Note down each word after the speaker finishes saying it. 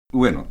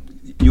Bueno,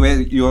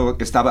 yo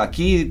estaba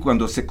aquí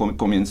cuando se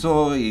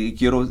comenzó y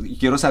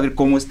quiero saber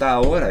cómo está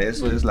ahora.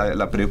 Eso es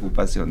la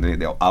preocupación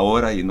de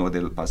ahora y no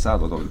del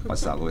pasado. El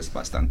pasado es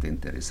bastante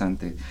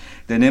interesante.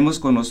 Tenemos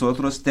con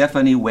nosotros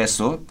Stephanie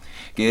Hueso,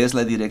 que es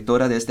la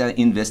directora de esta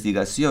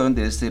investigación,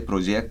 de este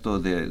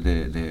proyecto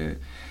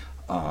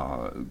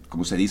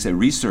 ¿cómo se dice?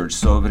 Research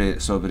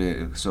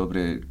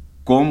sobre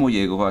cómo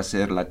llegó a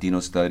ser Latino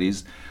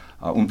Studies,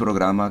 un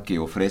programa que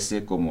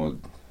ofrece como...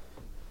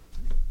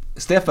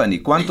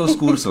 Stephanie, ¿cuántos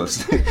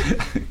cursos?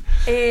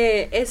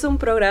 Es un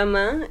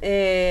programa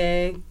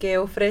que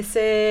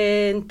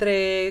ofrece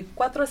entre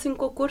 4 a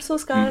 5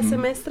 cursos cada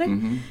semestre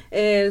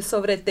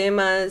sobre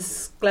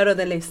temas, claro,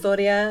 de la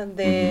historia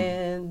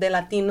de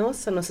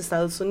latinos en los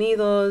Estados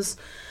Unidos,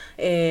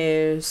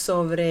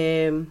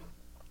 sobre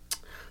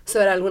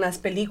algunas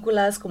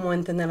películas, cómo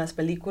entender las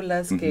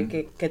películas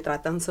que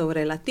tratan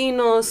sobre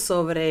latinos,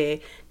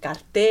 sobre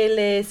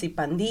carteles y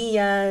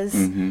pandillas,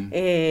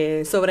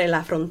 sobre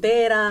la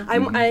frontera.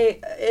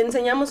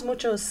 Enseñamos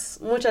muchas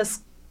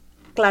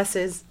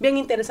clases bien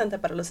interesantes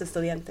para los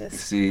estudiantes.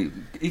 Sí.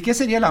 ¿Y qué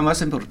sería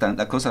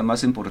la cosa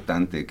más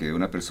importante que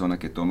una persona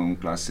que toma una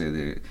clase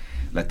de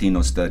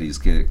Latino Studies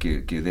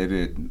que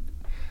debe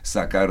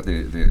sacar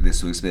de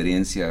su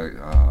experiencia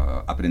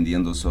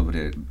aprendiendo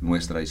sobre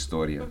nuestra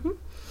historia?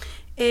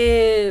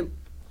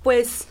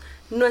 Pues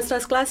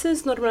nuestras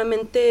clases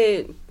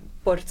normalmente,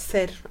 por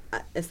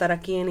estar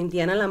aquí en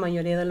Indiana, la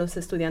mayoría de los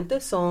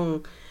estudiantes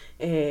son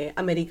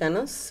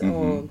americanos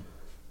o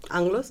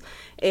anglos,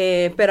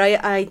 pero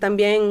hay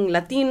también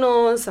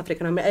latinos,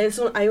 africanos,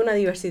 hay una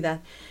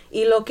diversidad.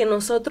 Y lo que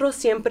nosotros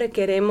siempre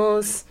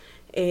queremos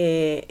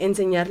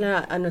enseñarle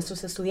a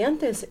nuestros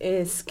estudiantes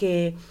es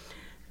que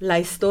la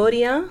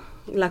historia,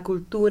 la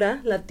cultura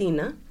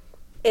latina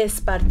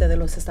es parte de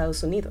los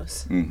Estados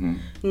Unidos.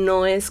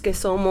 No es que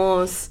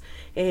somos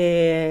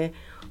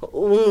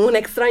un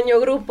extraño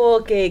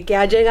grupo que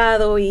ha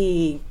llegado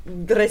y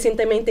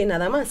recientemente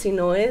nada más,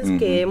 sino es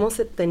que hemos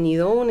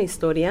tenido una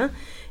historia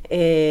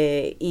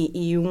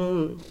y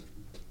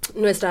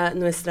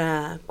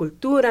nuestra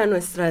cultura,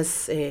 nuestro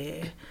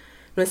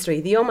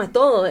idioma,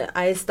 todo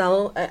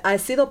ha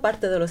sido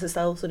parte de los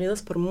Estados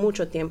Unidos por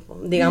mucho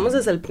tiempo, digamos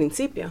desde el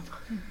principio.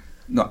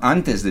 No,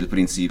 antes del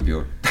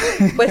principio.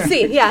 Pues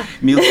sí, ya.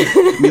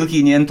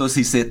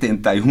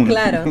 1571.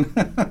 Claro.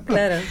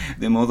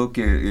 De modo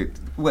que,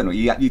 bueno,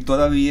 y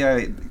todavía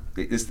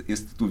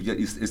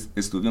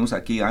estuvimos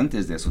aquí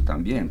antes de eso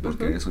también,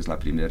 porque eso es la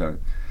primera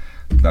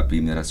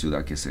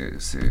ciudad que se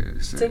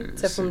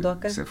fundó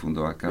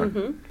acá.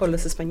 Por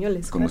los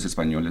españoles. Con los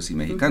españoles y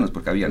mexicanos,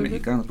 porque había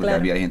mexicanos, porque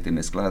había gente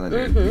mezclada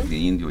de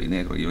indio y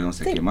negro, y yo no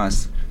sé qué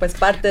más. Pues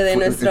parte de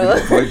nuestro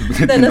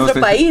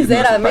país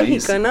era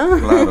México, ¿no?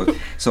 Claro,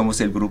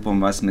 somos el grupo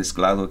más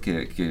mezclado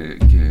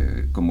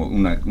que como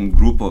un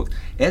grupo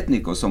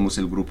étnico, somos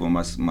el grupo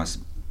más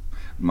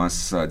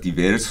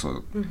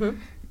diverso.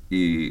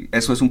 Y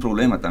eso es un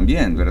problema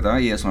también, ¿verdad?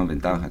 Y es una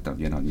ventaja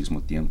también al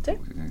mismo tiempo. ¿Sí?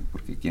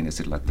 Porque ¿quién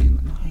es el latino?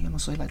 No, yo no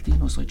soy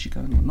latino, soy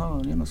chicano.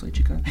 No, yo no soy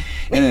chicano.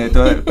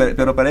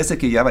 Pero parece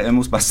que ya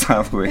hemos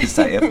pasado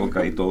esa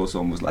época y todos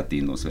somos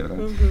latinos, ¿verdad?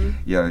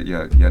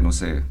 Ya no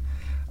sé.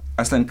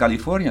 Hasta en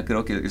California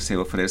creo que se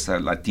ofrece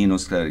Latino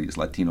Studies,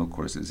 Latino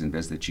Courses en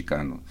vez de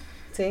chicano.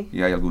 Sí.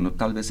 Y hay algunos,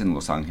 tal vez en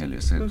Los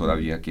Ángeles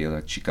todavía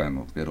queda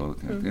chicano, pero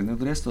en el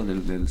resto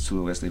del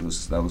suroeste de los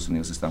Estados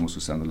Unidos estamos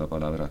usando la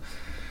palabra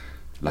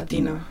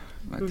Latina.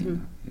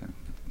 Yeah.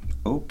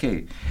 Ok.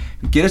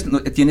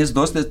 ¿Tienes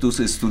 2 de tus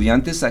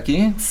estudiantes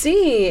aquí?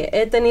 Sí,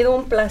 he tenido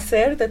un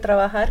placer de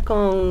trabajar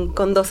con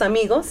 2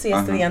 amigos y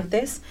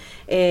estudiantes.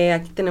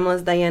 Aquí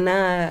tenemos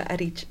Diana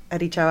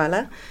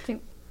Arichavala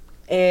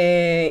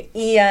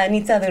y a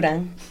Nitza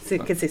Durán,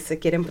 que si se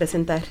quieren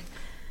presentar.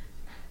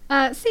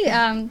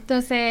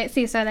 Entonces,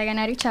 sí, soy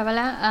Diana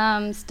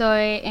Arichavala.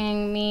 Estoy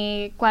en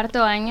mi 4º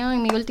año,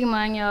 en mi último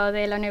año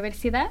de la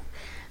universidad.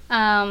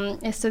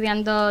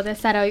 Estudiando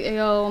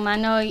desarrollo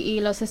humano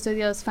y los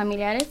estudios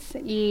familiares,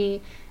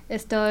 y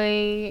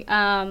estoy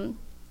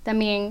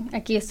también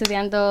aquí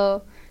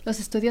estudiando los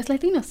estudios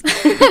latinos.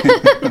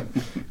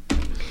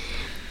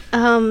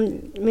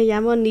 Me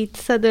llamo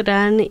Nitza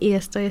Durán y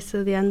estoy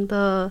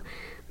estudiando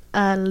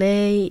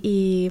ley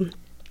y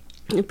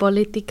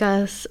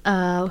políticas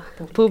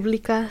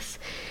públicas,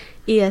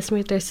 y es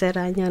mi 3er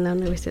año en la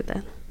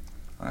universidad.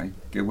 Ay,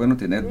 qué bueno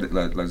tener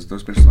las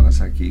 2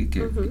 personas aquí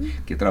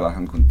que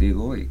trabajan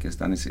contigo y que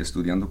están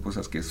estudiando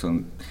cosas que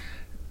son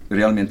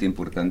realmente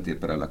importantes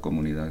para la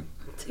comunidad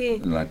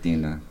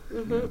latina.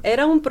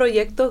 Era un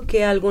proyecto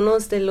que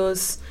algunos de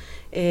los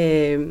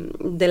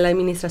de la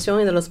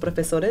administración y de los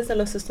profesores de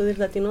los estudios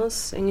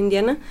latinos en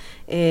Indiana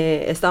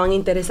estaban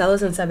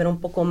interesados en saber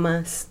un poco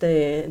más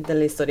de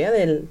la historia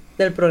del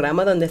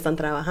programa donde están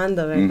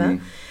trabajando, ¿verdad?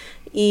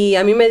 Y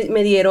a mí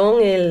me dieron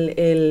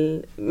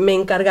me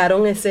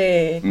encargaron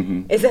ese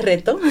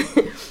reto.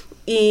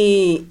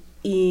 y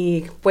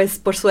pues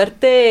por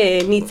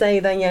suerte Nitza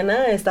y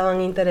Diana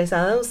estaban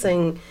interesados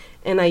en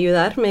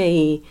ayudarme,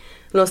 y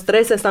los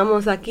tres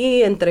estamos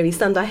aquí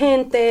entrevistando a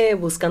gente,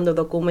 buscando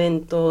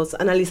documentos,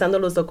 analizando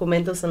los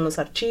documentos en los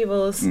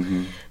archivos.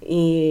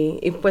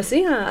 Y pues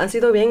sí, ha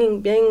sido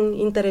bien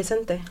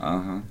interesante.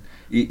 Ajá.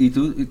 ¿Y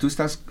tú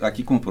estás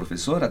aquí como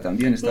profesora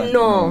también?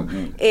 No.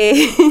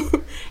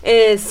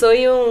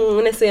 Soy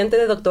un estudiante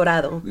de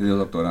doctorado. De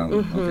doctorado,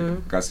 okay.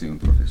 Casi un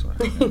profesor.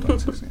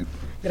 Entonces,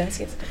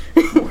 gracias.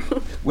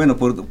 Bueno,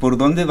 ¿por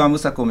dónde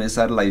vamos a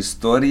comenzar la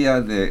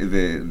historia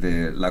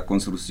de la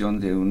construcción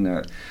de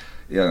un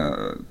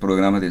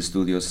programa de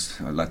estudios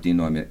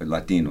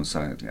latinos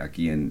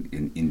aquí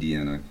en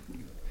Indiana?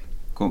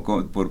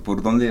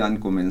 ¿Por dónde han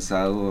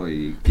comenzado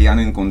y qué han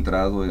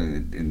encontrado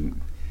en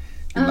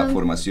la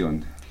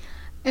formación?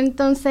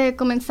 Entonces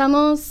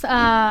comenzamos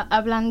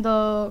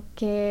hablando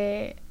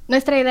que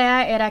nuestra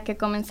idea era que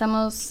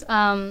comenzamos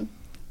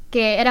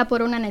que era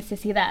por una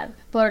necesidad,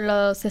 por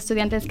los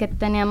estudiantes que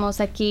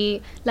teníamos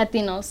aquí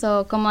latinos,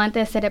 o como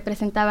antes se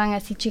representaban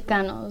así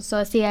chicanos, o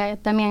así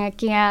también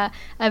aquí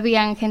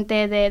habían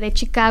gente de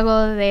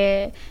Chicago,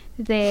 de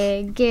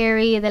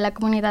Gary, de la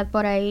comunidad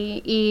por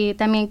ahí, y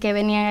también que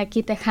venían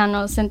aquí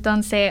tejanos,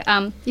 entonces,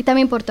 y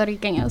también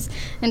puertorriqueños.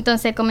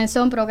 Entonces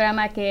comenzó un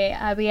programa que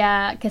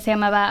se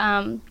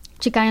llamaba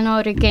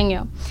Chicano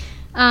Riqueño.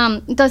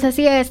 Entonces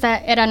así esta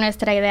era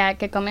nuestra idea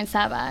que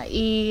comenzaba,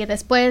 y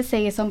después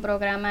se hizo un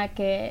programa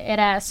que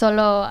era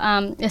solo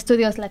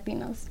estudios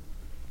latinos.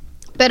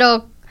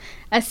 Pero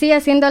así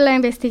haciendo la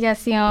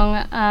investigación,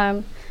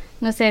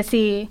 no sé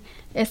si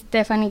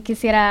Stephanie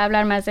quisiera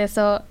hablar más de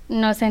eso,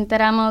 nos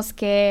enteramos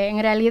que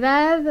en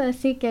realidad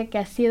así que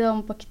ha sido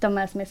un poquito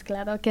más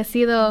mezclado, que ha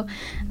sido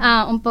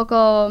un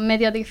poco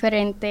medio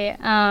diferente,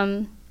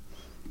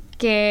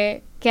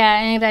 que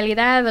en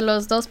realidad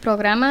los dos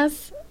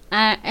programas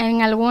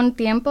en algún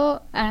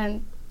tiempo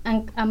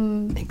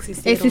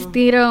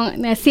existieron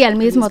sí, al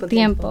mismo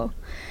tiempo.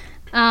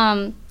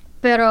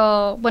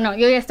 Pero bueno,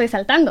 yo ya estoy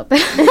saltando.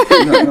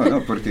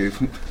 No, porque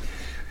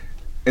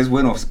es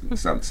bueno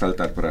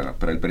saltar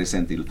para el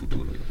presente y el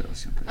futuro, yo creo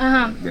siempre.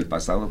 Del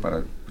pasado para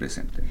el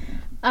presente.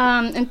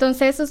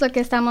 Entonces eso es lo que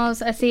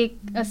estamos así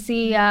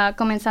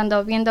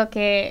comenzando, viendo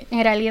que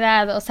en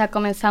realidad, o sea,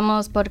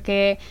 comenzamos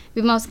porque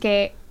vimos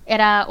que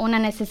era una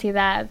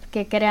necesidad,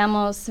 que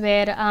queríamos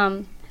ver,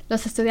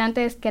 los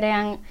estudiantes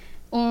querían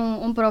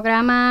un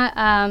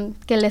programa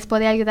que les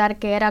podía ayudar,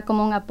 que era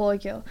como un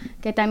apoyo,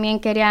 que también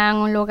querían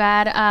un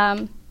lugar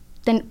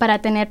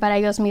para tener para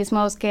ellos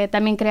mismos, que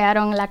también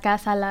crearon la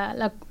casa,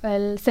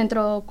 el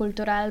centro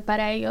cultural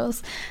para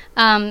ellos,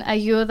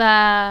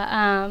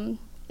 ayuda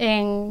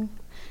en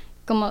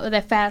como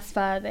de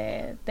FAFSA,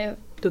 de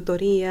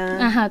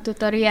tutoría.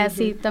 Tutoría,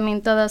 sí,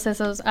 también todas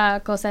esas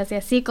cosas, y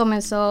así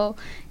comenzó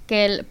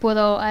que él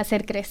pudo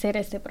hacer crecer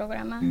este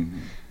programa.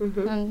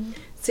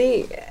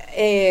 Sí,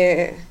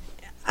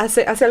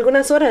 hace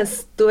algunas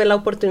horas tuve la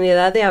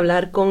oportunidad de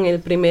hablar con el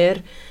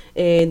primer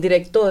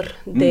director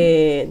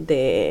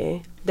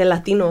de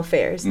Latino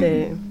Affairs,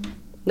 de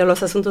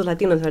los asuntos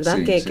latinos, ¿verdad?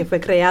 Sí, que fue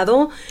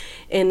creado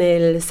en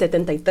el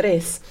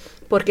 73,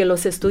 porque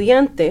los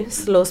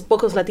estudiantes, los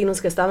pocos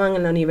latinos que estaban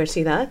en la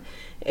universidad,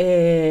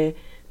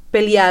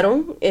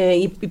 pelearon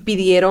y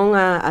pidieron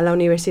a la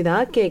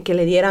universidad que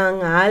le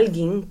dieran a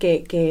alguien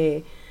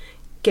que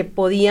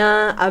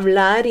podía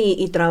hablar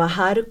y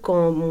trabajar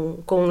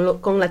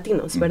con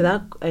latinos,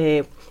 ¿verdad?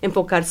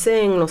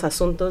 Enfocarse en los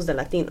asuntos de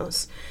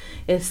latinos.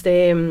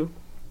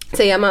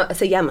 Se llama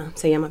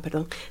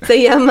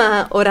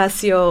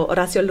Horacio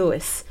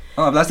Lewis.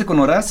 Oh, ¿hablaste con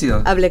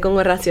Horacio? Hablé con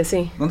Horacio,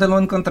 sí. ¿Dónde lo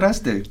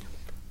encontraste?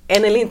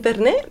 En el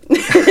internet.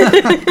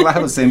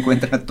 Claro, se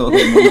encuentra todo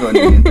el mundo en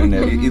el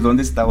internet. ¿Y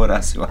dónde está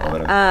Horacio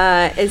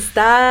ahora?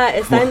 Está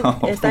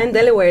en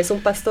Delaware, es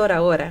un pastor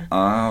ahora.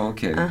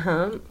 Ok.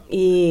 Ajá.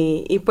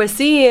 Y pues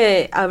sí,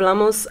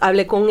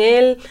 hablé con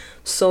él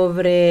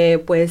sobre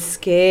pues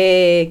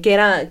qué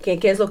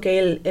es lo que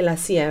él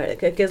hacía,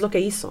 qué es lo que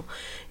hizo.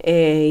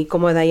 Y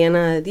como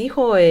Diana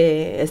dijo,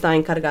 estaba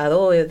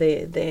encargado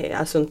de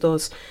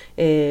asuntos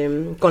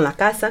con la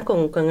casa,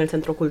 con el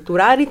centro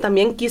cultural, y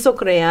también quiso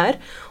crear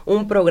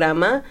un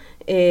programa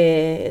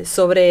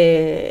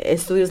sobre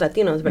estudios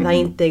latinos, ¿verdad?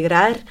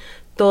 Integrar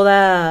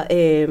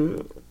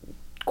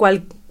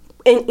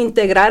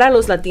integrar a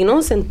los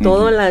latinos en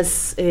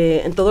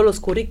en todos los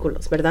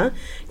currículos, ¿verdad?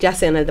 Ya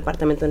sea en el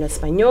departamento en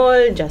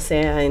español, ya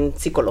sea en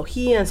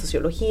psicología, en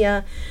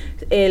sociología.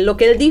 Lo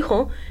que él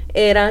dijo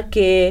era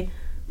que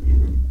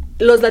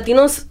los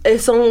latinos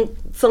son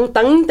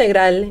tan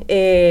integral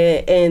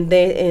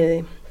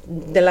de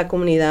la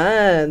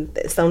comunidad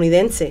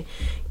estadounidense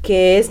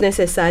que es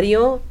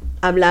necesario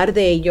hablar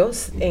de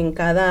ellos en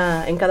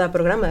cada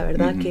programa,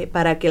 ¿verdad?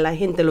 Para que la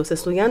gente, los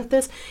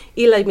estudiantes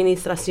y la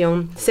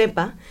administración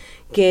sepa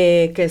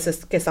que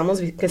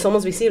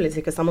somos visibles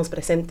y que estamos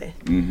presentes.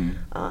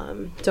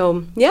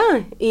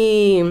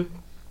 Y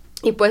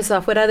pues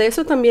afuera de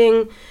eso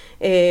también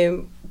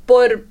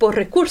por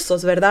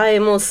recursos, ¿verdad?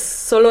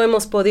 Solo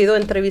hemos podido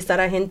entrevistar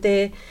a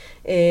gente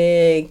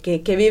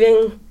que viven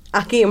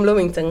aquí en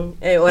Bloomington.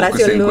 O Horacio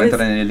que se Lewis.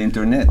 encuentran en el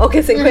internet. O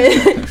que se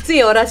encuentran.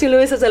 Sí, Horacio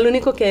Lewis es el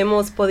único que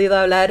hemos podido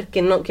hablar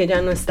que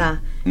ya no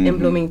está en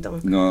Bloomington.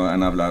 No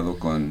han hablado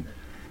con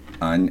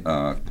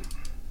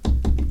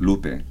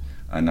Lupe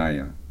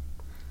Anaya.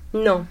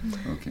 No,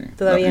 Okay.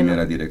 todavía la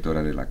primera no.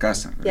 directora de la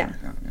casa. Ya.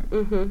 Ya.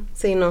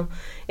 Sí, no.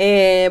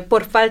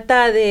 Por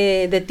falta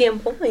de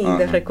tiempo y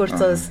de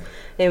recursos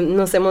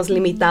nos hemos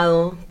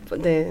limitado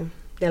de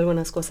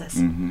algunas cosas.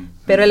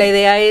 Pero la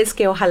idea es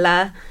que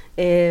ojalá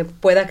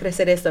pueda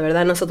crecer esto,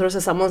 ¿verdad? Nosotros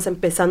estamos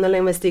empezando la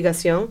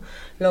investigación,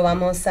 lo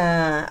vamos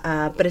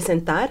a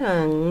presentar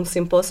en un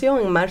simposio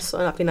en marzo,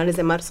 a finales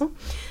de marzo,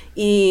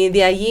 y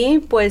de allí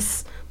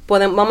pues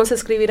vamos a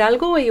escribir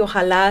algo y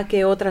ojalá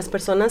que otras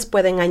personas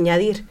puedan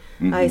añadir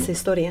a esa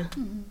historia.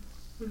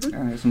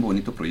 Es un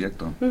bonito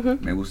proyecto,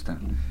 me gusta.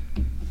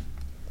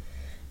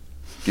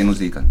 ¿Qué nos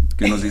dices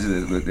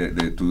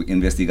de tu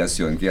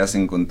investigación? ¿Qué has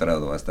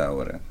encontrado hasta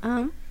ahora?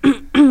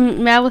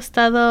 Me ha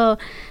gustado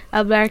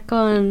hablar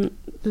con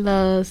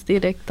los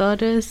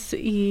directores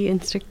y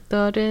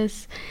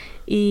instructores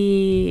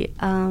y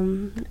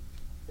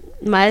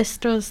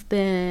maestros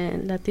de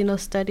Latino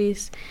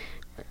Studies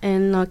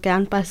en lo que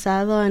han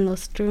pasado en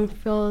los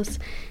triunfos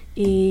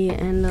y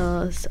en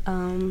los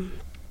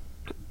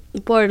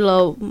por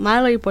lo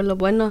malo y por lo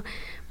bueno,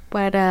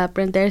 para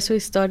aprender su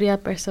historia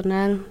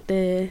personal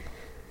de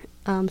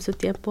su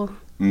tiempo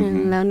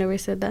en la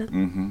universidad.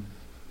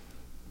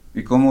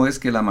 ¿Y cómo es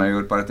que la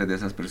mayor parte de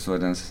esas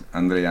personas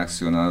han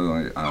reaccionado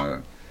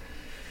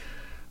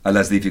a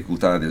las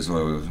dificultades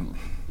o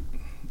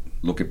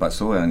lo que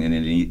pasó en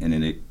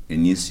el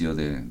inicio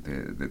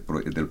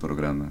del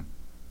programa?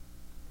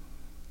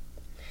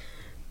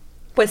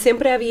 Pues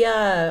siempre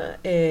había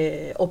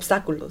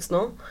obstáculos,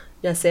 ¿no?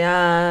 Ya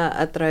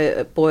sea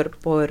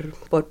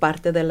por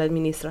parte de la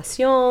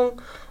administración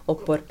o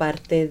por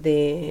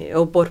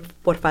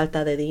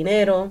falta de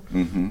dinero,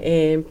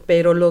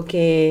 pero lo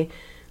que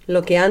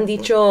me han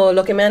dicho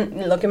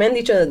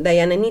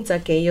Diana y Nitza,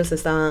 que ellos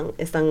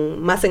están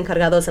más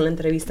encargados en la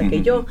entrevista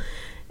que yo,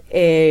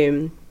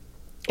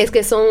 es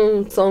que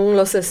son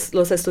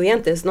los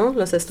estudiantes, ¿no?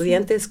 Los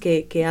estudiantes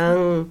que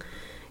han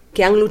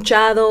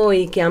luchado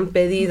y que han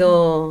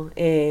pedido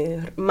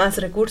más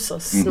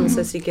recursos. No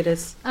sé si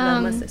quieres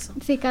hablar más de eso.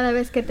 Sí, cada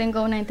vez que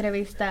tengo una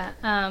entrevista,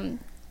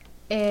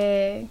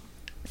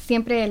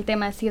 siempre el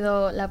tema ha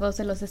sido la voz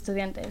de los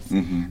estudiantes.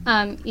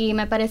 Y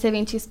me parece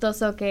bien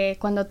chistoso que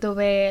cuando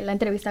tuve la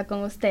entrevista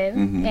con usted,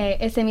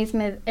 ese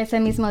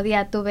mismo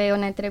día tuve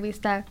una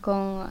entrevista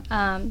con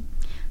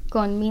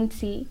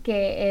Mincy,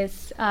 que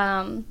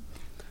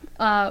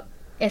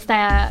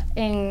está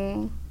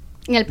en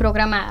el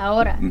programa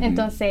ahora.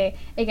 Entonces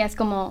ella es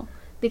como,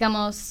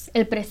 digamos,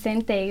 el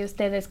presente y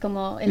ustedes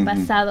como el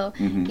pasado,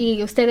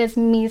 y ustedes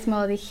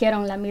mismos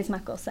dijeron la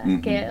misma cosa,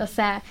 que, o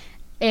sea,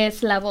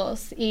 es la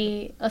voz,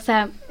 y, o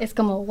sea, es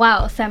como,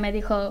 wow, o sea, me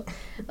dijo,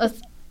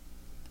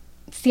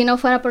 si no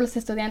fuera por los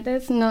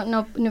estudiantes,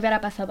 no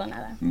hubiera pasado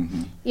nada,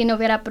 y no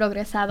hubiera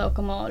progresado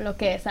como lo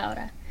que es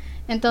ahora.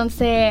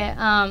 Entonces,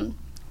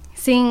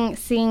 sin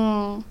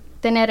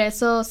tener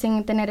esos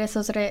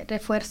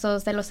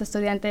refuerzos de los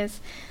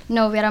estudiantes,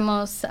 no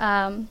hubiéramos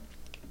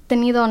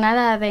tenido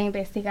nada de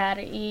investigar.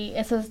 Y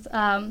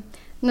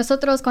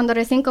nosotros cuando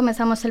recién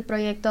comenzamos el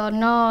proyecto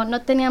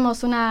no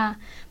teníamos una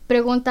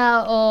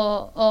pregunta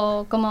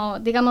o como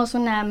digamos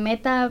una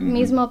meta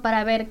mismo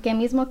para ver qué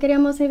mismo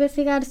queríamos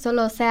investigar,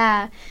 solo, o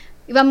sea,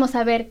 íbamos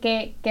a ver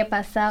qué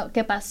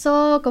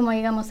pasó, cómo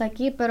llegamos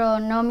aquí, pero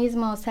no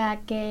mismo, o sea,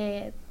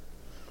 que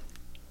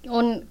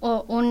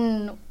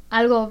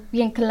algo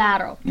bien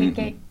claro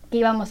que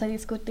íbamos a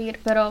discutir.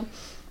 Pero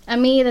a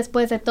mí,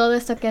 después de todo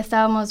esto que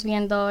estábamos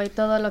viendo y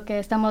todo lo que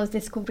estamos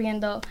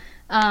descubriendo,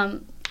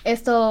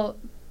 esto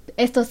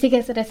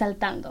sigue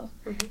resaltando,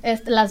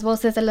 las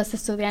voces de los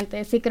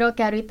estudiantes. Y creo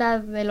que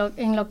ahorita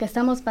en lo que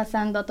estamos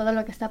pasando, todo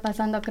lo que está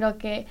pasando, creo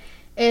que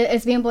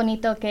es bien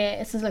bonito que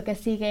eso es lo que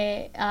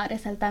sigue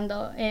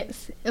resaltando.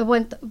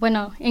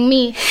 Bueno, en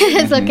mí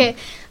es lo que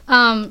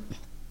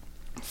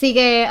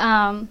sigue...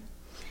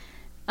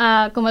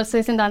 como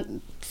estoy diciendo,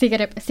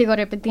 sigo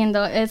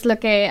repitiendo, es lo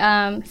que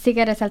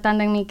sigue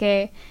resaltando en mí,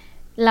 que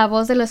la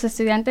voz de los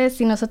estudiantes,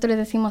 si nosotros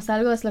decimos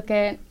algo, es lo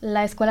que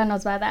la escuela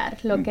nos va a dar,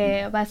 lo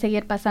que va a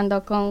seguir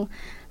pasando con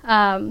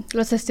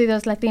los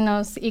estudios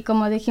latinos. Y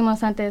como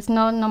dijimos antes,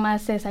 no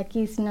nomás es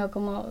aquí, sino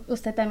como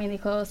usted también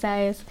dijo, o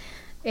sea, es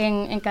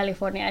en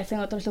California, es en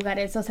otros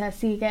lugares, o sea,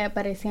 sigue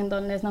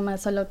apareciendo, no es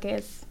nomás solo que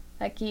es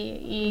aquí,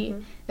 y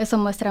eso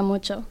muestra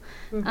mucho.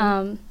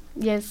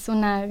 Y es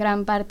una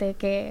gran parte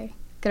que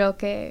creo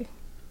que,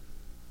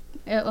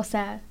 o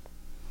sea,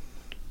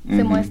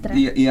 se muestra.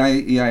 Y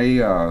hay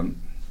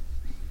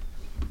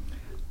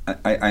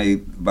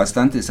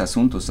bastantes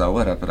asuntos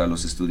ahora para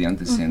los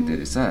estudiantes a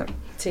interesar.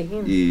 Sí.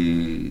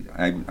 Y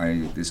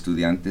hay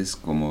estudiantes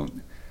como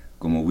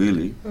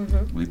Willy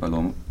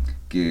Palomo,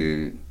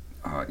 que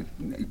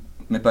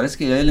me parece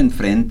que él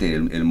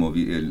enfrente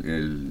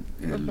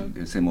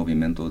ese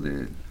movimiento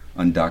de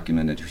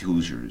undocumented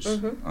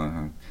Hoosiers.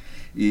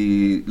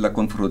 Y la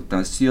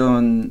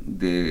confrontación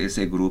de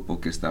ese grupo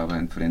que estaba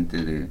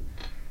enfrente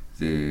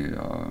de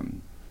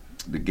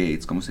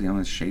Gates, ¿cómo se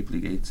llama?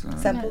 Shapley Gates.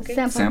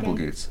 Sample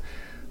Gates.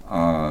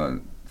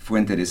 Fue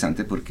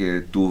interesante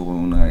porque tuvo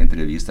una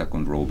entrevista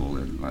con Robo,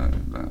 el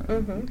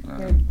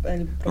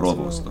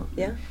provost.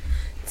 Yeah.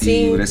 Y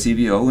Sí.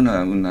 recibió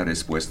una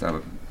respuesta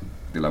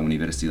de la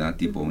universidad,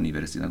 tipo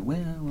universidad,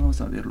 bueno,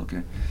 vamos a ver lo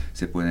que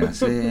se puede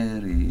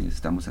hacer y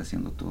estamos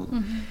haciendo todo.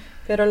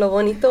 Pero lo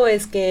bonito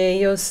es que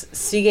ellos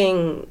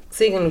siguen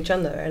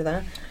luchando,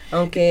 ¿verdad?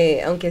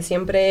 Aunque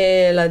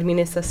siempre la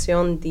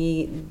administración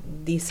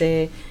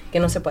dice que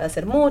no se puede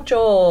hacer mucho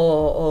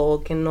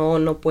o que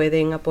no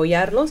pueden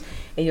apoyarlos,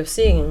 ellos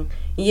siguen.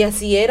 Y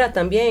así era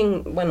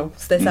también, bueno,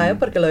 usted sabe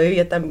porque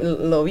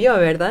lo vio,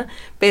 ¿verdad?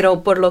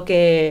 Pero por lo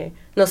que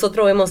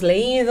nosotros hemos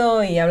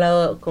leído y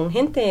hablado con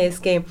gente es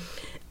que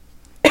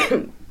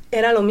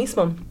era lo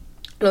mismo.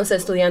 Los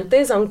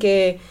estudiantes,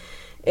 aunque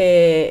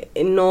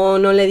no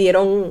le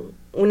dieron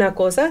una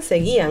cosa,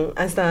 seguían.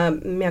 Hasta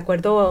me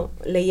acuerdo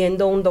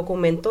leyendo un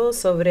documento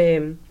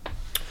sobre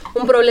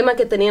un problema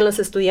que tenían los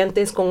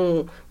estudiantes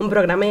con un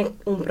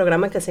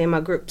programa que se llama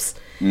Groups,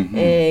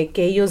 que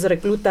ellos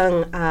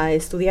reclutan a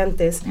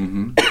estudiantes,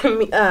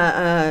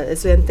 a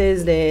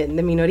estudiantes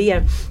de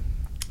minoría.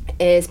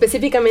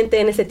 Específicamente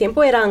en ese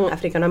tiempo eran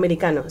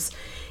africanoamericanos.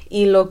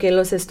 Y lo que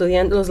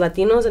los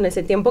latinos en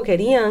ese tiempo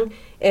querían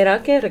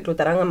era que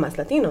reclutaran a más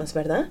latinos,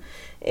 ¿verdad?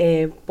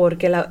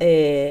 Porque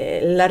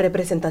la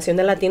representación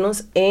de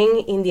latinos en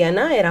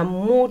Indiana era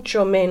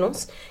mucho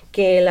menos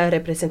que la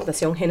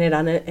representación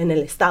general en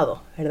el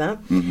estado, ¿verdad?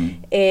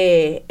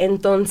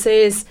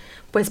 Entonces,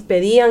 pues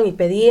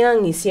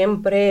pedían y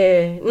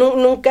siempre,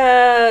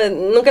 nunca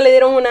le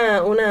dieron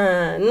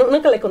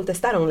nunca le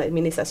contestaron la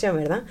administración,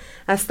 ¿verdad?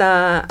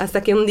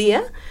 Hasta que un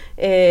día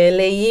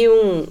leí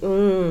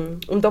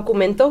un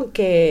documento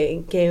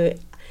que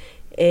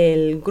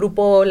el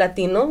grupo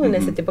latino, en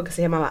ese tiempo que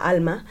se llamaba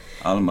ALMA.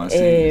 ALMA,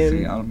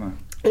 sí, ALMA.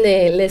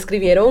 Le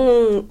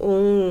escribieron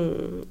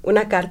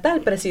una carta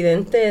al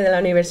presidente de la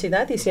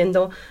universidad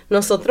diciendo,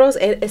 nosotros,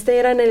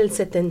 era en el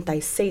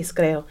 76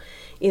 creo,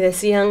 y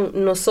decían,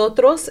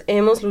 nosotros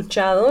hemos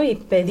luchado y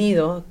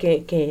pedido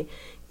que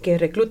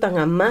reclutan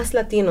a más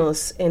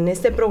latinos en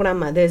este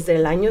programa desde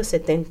el año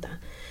 70.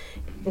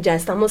 Ya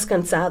estamos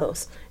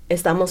cansados,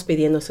 estamos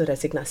pidiendo su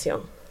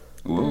resignación.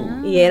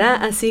 Y era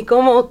así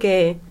como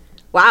que,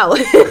 wow.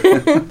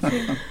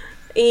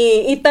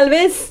 y tal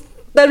vez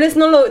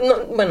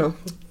bueno,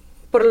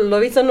 por lo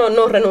visto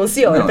no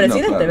renunció el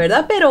presidente, claro,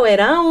 ¿verdad? Pero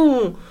era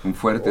un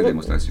fuerte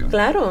demostración.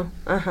 Claro,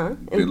 ajá.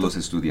 De los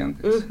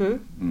estudiantes.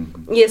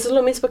 Y eso es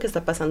lo mismo que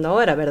está pasando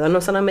ahora, ¿verdad?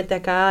 No solamente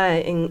acá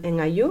en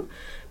IU,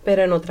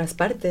 pero en otras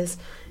partes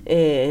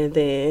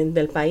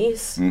del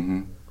país.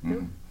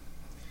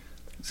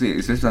 Sí,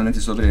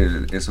 especialmente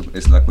sobre eso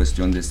es la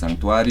cuestión del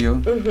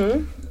santuario,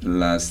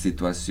 la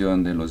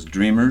situación de los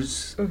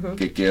Dreamers,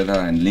 que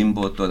queda en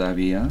limbo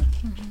todavía,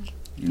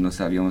 y no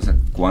sabíamos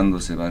cuándo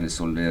se va a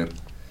resolver.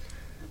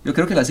 Yo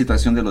creo que la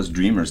situación de los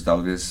Dreamers,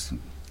 tal vez,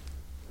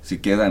 si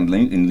queda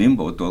en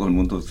limbo, todo el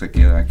mundo se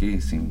queda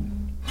aquí sin...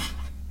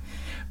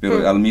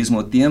 Pero al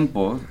mismo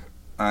tiempo,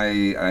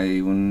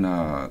 hay un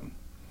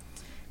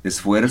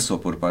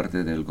esfuerzo por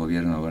parte del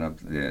gobierno ahora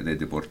de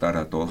deportar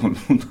a todo el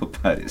mundo,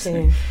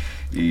 parece.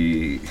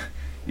 Sí.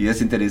 Y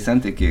es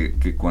interesante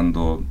que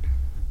cuando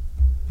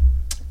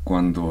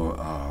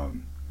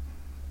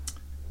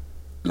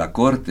la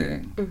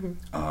Corte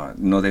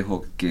no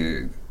dejó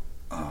que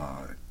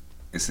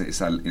ese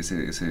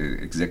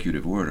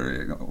executive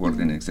order,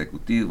 orden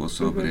ejecutivo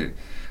sobre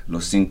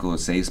los 5 o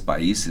 6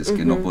 países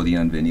que no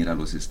podían venir a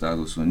los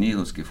Estados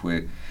Unidos, que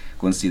fue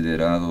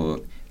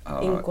considerado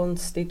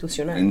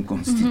inconstitucional,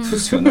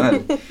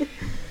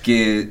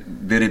 que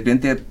de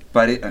repente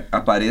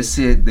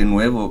aparece de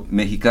nuevo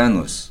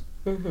mexicanos.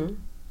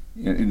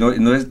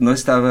 No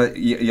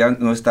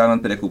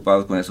estaban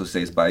preocupados con esos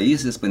 6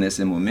 países en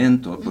ese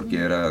momento,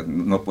 porque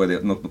no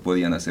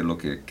podían hacer lo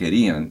que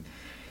querían.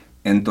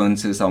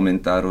 Entonces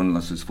aumentaron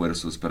los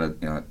esfuerzos para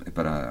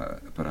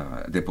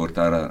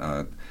deportar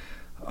a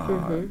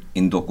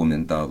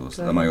indocumentados,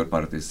 la mayor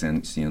parte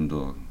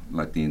siendo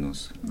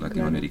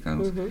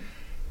latinoamericanos.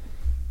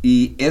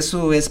 Y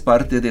eso es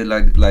parte de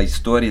la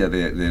historia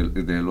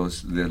de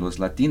los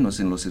latinos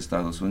en los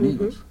Estados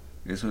Unidos.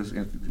 Eso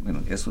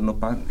no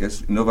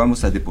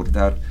vamos a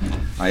deportar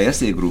a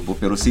ese grupo,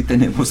 pero sí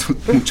tenemos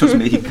muchos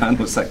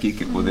mexicanos aquí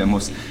que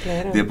podemos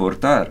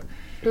deportar.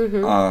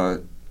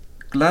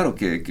 Claro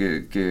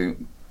que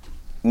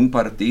un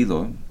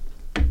partido,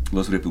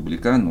 los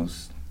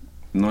republicanos,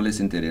 no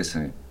les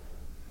interesa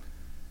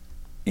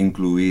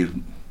incluir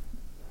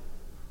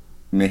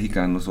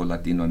mexicanos o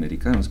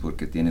latinoamericanos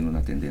porque tienen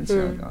una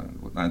tendencia,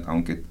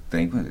 aunque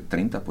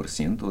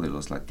 30% de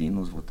los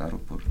latinos votaron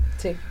por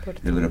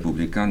el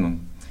republicano,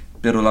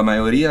 pero la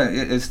mayoría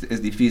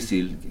es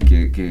difícil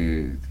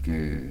que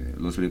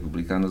los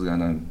republicanos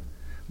ganan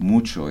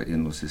mucho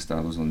en los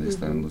estados donde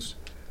están los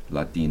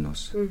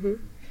latinos.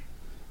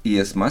 Y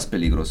es más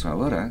peligroso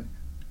ahora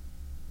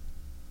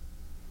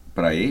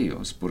para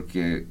ellos,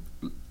 porque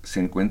se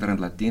encuentran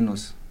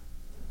latinos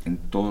en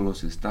todos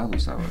los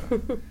estados ahora.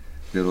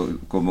 Pero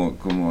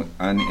como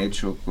han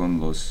hecho con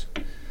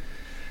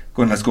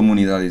las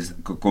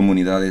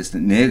comunidades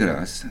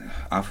negras,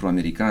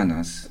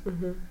 afroamericanas,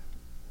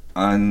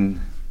 han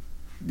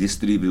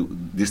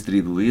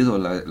distribuido,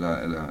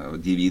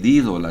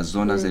 dividido las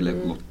zonas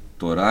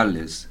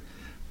electorales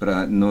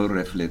para no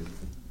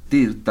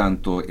refletir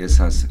tanto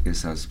esas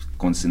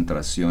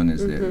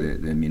concentraciones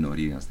de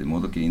minorías. De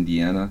modo que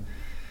Indiana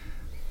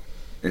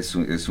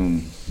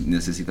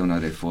necesita una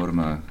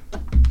reforma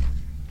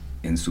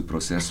en su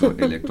proceso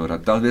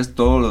electoral. Tal vez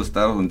todos los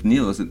Estados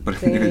Unidos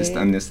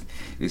están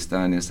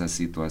en esa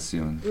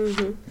situación.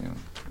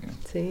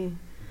 Sí.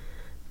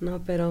 No,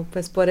 pero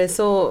pues por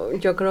eso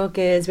yo creo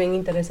que es bien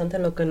interesante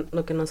lo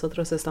que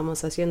nosotros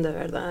estamos haciendo,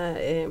 ¿verdad?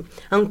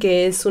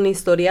 Aunque es una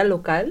historia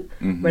local,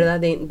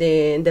 ¿verdad?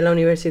 De la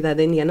Universidad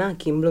de Indiana,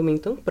 aquí en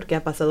Bloomington, porque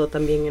ha pasado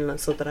también en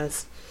las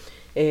otras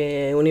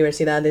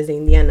universidades de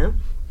Indiana.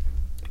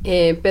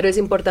 Pero es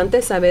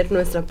importante saber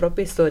nuestra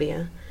propia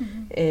historia.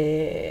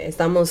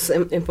 Estamos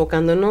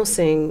enfocándonos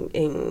en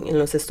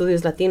los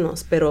estudios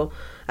latinos, pero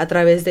a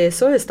través de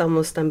eso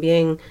estamos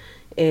también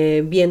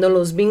viendo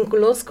los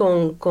vínculos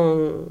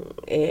con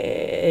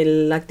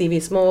el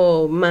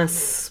activismo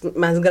más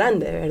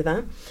grande,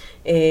 ¿verdad?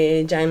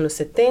 Ya en los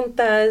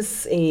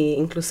 70s e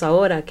incluso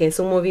ahora, que es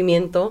un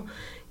movimiento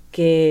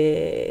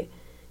que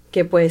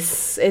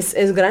pues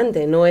es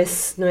grande, no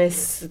es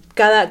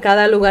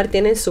cada lugar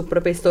tiene su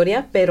propia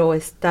historia, pero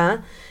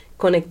está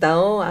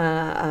conectado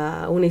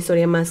a una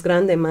historia más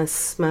grande,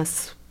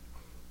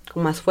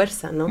 con más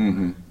fuerza, ¿no?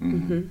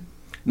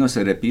 No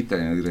se repita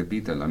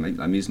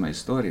la misma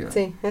historia.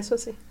 Sí, eso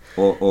sí.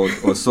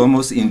 O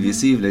somos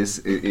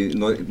invisibles,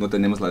 no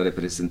tenemos la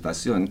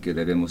representación que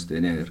debemos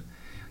tener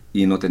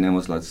y no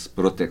tenemos las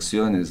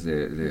protecciones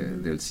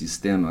del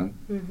sistema.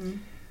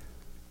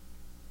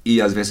 Y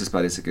a veces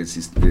parece que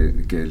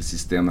el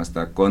sistema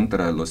está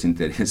contra los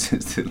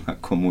intereses de la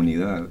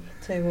comunidad.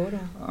 Seguro.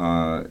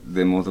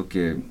 De modo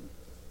que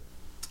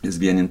es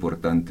bien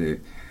importante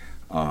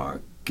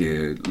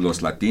que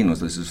los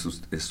latinos,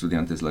 los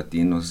estudiantes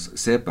latinos,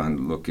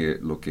 sepan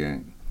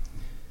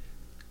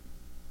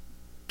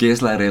qué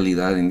es la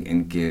realidad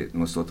en que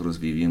nosotros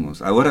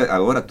vivimos.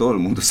 Ahora todo el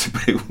mundo se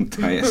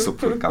pregunta eso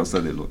por causa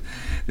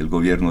del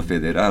gobierno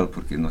federal,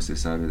 porque no se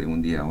sabe de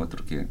un día a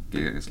otro qué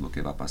es lo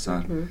que va a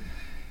pasar.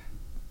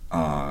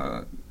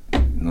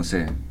 No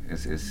sé,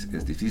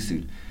 es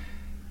difícil.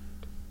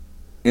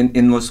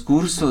 En los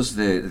cursos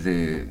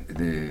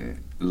de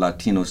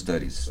Latino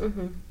Studies,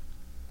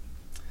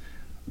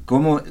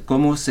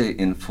 ¿cómo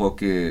se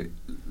enfoque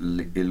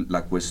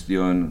la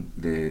cuestión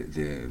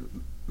de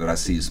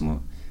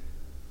racismo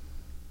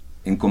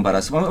en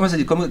comparación? Vamos a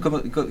decir,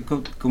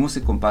 ¿cómo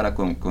se compara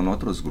con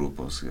otros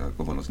grupos,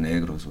 como los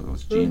negros o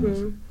los chinos?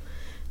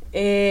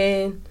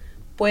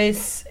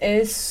 Pues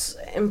es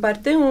en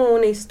parte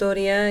una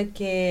historia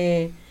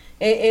que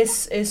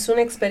es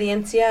una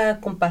experiencia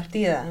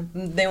compartida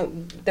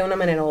de una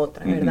manera u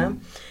otra, ¿verdad?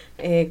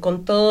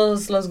 Con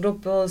todos los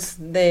grupos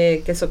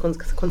que se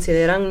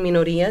consideran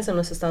minorías en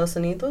los Estados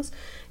Unidos,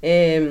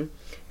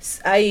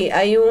 hay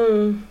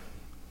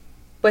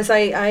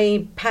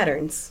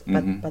patterns,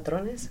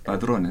 patrones.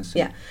 Patrones. Sí.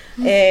 Yeah.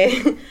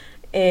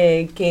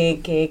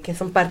 Que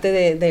son parte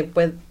de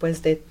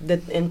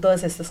en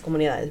todas estas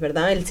comunidades,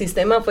 ¿verdad? El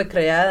sistema fue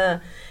creado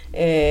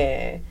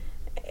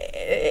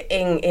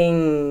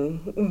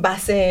en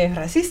base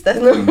racistas,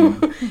 ¿no?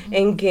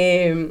 en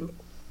que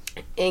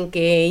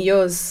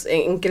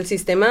el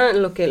sistema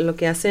lo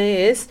que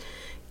hace es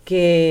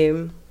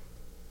que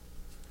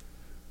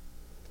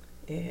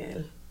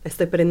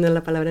estoy perdiendo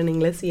la palabra en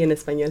inglés y en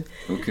español.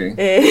 Okay.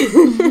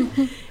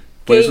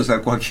 ¿Puedes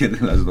usar cualquiera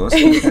de las dos?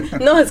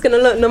 No, es que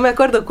no me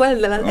acuerdo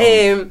cuál de las...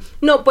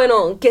 No,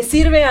 bueno, que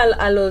sirve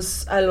a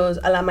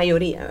la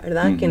mayoría,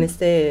 ¿verdad?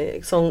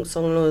 Que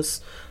son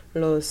los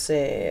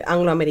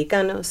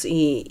angloamericanos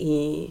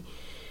y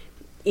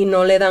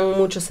no le dan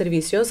muchos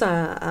servicios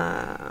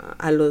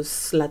a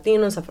los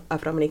latinos,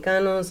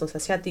 afroamericanos, los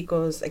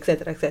asiáticos,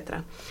 etcétera,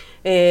 etcétera.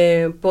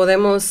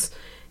 Podemos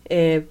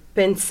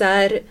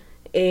pensar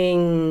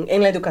en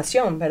la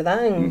educación,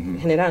 ¿verdad? En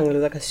general, en la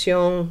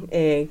educación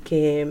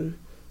que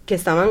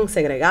estaban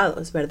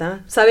segregados,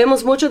 ¿verdad?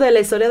 Sabemos mucho de la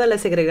historia de la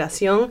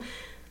segregación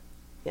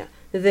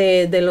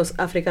de los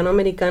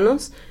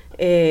africanoamericanos,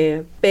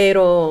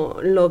 pero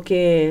lo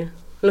que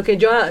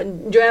yo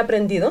he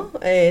aprendido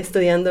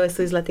estudiando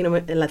estudios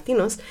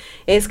latinos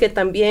es que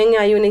también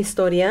hay una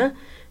historia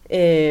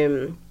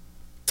de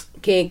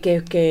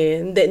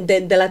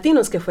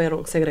latinos que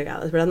fueron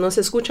segregados, ¿verdad? No se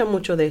escucha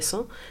mucho de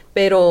eso,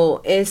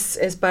 pero es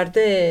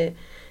parte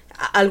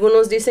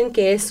algunos dicen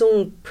que es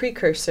un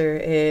precursor,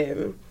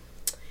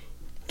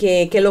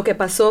 que lo que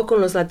pasó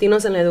con los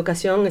latinos en la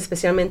educación,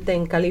 especialmente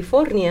en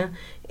California,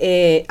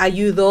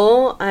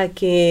 ayudó a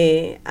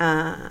que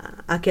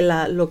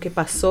lo que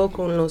pasó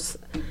con los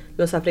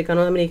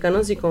africanos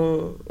americanos y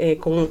con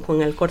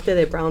el corte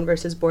de Brown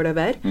versus Board of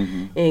Ed,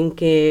 en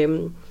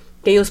que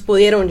que ellos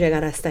pudieron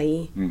llegar hasta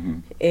ahí.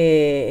 Ujú.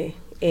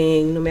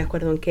 No me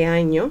acuerdo en qué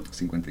año.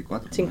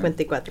 54.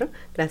 54,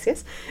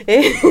 gracias.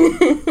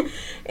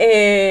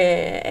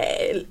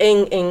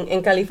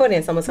 En California,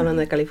 estamos hablando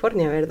de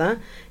California, ¿verdad?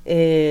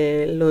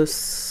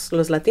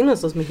 Los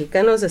latinos, los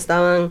mexicanos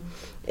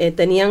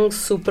tenían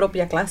su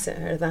propia clase,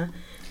 ¿verdad?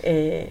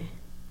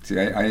 Sí,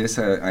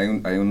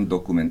 hay un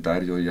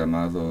documentario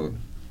llamado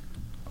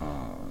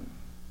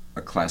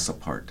A Class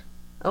Apart.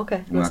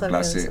 Okay, no Una sabía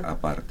clase eso.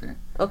 aparte.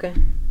 Okay.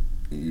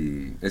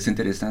 Y es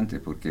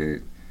interesante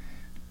porque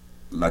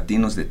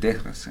latinos de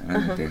Texas,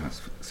 de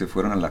Texas, se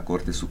fueron a la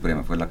Corte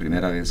Suprema. Fue la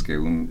primera vez que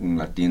un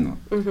latino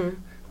Ujú,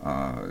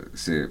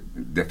 se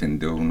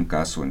defendió un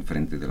caso en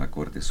frente de la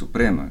Corte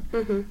Suprema,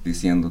 ujú,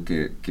 diciendo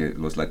que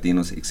los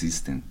latinos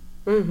existen.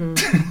 ujú.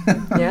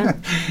 Ya.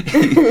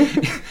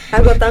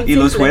 Algo tan Y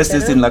los simple,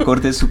 jueces pero- en la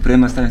Corte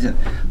Suprema están diciendo,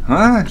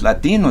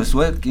 latinos,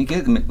 you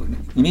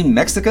mean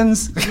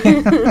Mexicans?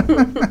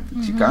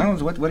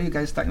 Chicanos, what are you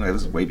guys talking about?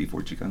 It was way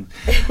before Chicanos.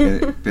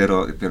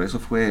 Pero eso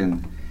fue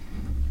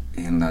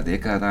en la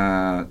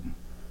década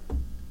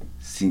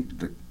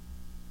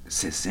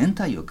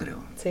 60, yo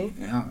creo. Sí.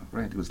 Yeah,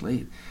 right, it was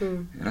late.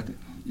 Mm.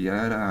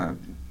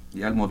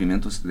 Ya el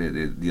movimiento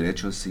de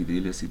derechos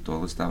civiles y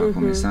todo estaba Ujú.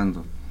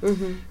 comenzando.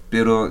 Ujú,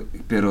 Pero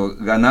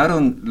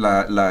ganaron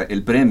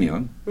el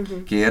premio,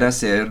 ujú. que era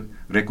ser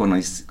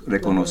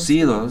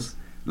reconocidos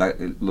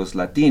los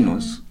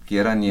latinos, que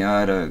eran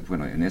ya,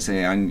 bueno, en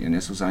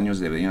esos años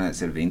deberían de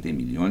ser 20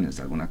 millones,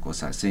 alguna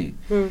cosa así,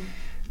 Mm.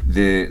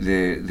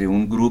 de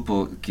un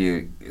grupo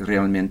que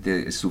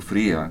realmente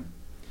sufría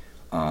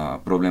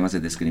problemas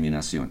de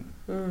discriminación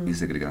y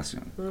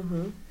segregación.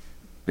 Ujú.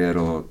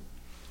 Pero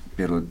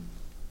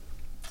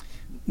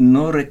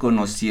no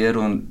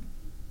reconocieron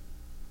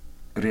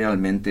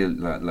realmente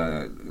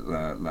la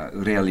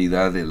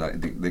realidad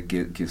de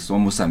que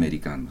somos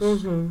americanos.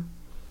 Ujú.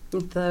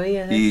 Y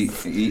todavía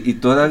es. Y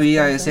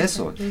todavía es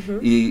eso. Ujú.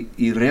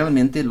 Y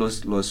realmente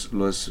los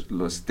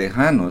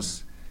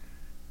tejanos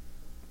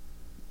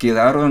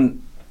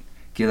quedaron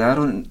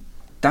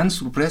tan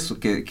sorpresos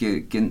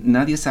que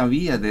nadie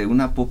sabía de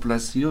una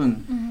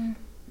población Ujú.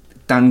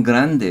 tan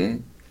grande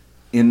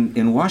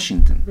en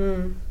Washington,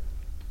 Mm.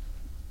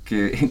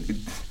 que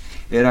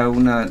era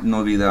una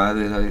novedad,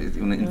 era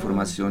una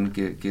información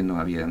que no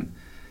habían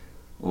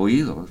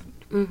oído.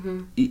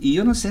 Ujú. Y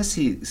yo no sé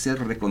si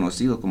ser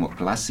reconocido como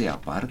clase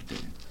aparte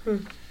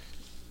Mm.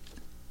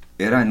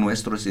 era en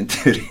nuestros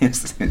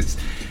intereses.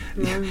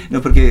 Mm.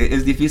 No, porque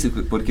es difícil,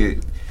 porque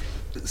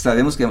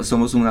sabemos que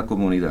somos una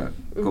comunidad,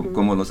 Ujú.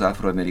 como los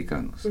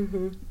afroamericanos,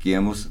 Ujú. que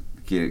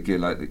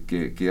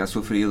ha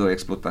sufrido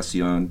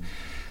explotación,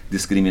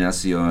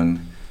 discriminación,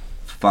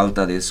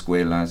 falta de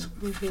escuelas,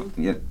 Ujú.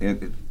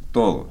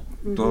 todo,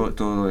 Ujú.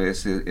 todo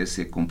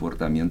ese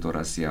comportamiento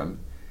racial,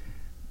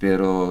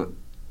 pero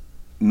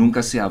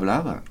nunca se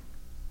hablaba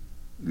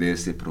de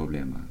ese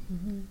problema.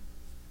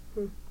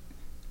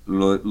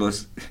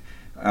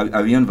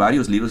 Habían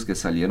varios libros que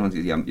salieron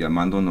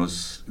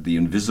llamándonos The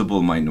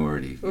Invisible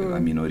Minority, la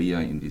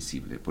minoría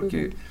invisible,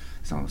 porque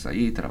estamos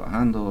ahí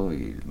trabajando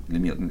y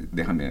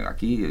déjame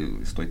aquí,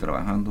 estoy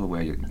trabajando,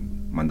 voy a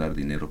mandar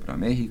dinero para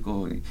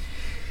México.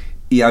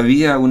 Y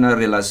había una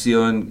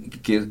relación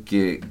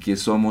que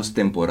somos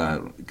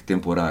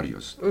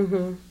temporarios,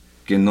 Ujú.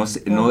 que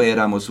no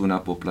éramos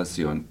una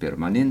población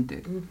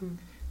permanente. Ujú.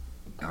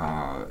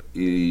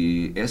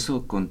 Y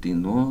eso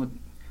continuó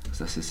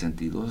hasta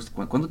 62.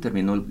 ¿Cuándo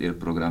terminó el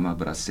programa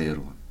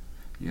Bracero?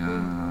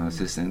 Ya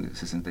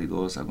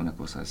 62, alguna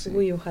cosa así.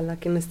 Uy, ojalá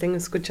que no estén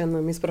escuchando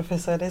a mis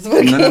profesores. No,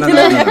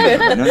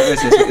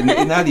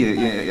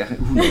 nadie.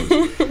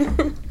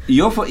 Y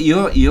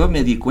yo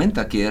me di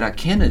cuenta que era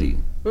Kennedy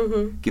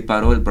Ujú. que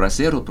paró el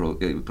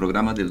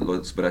programa de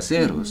los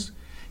braceros.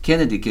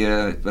 Kennedy,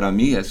 que para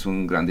mí es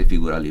una grande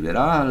figura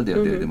liberal,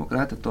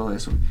 demócrata, todo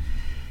eso.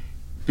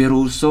 Pero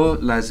usó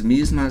las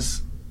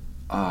mismas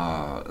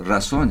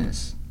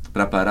razones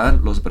para parar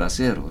los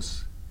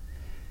braceros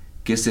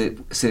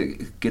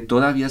que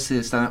todavía se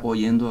está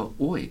oyendo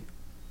hoy,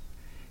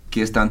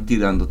 que están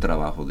tirando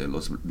trabajo de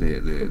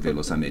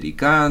los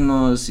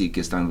americanos y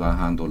que están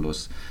bajando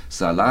los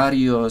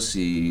salarios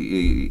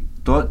y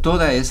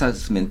todas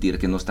esas mentiras,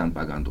 que no están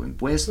pagando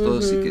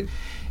impuestos. Ujú.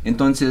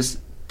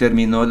 Entonces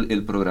terminó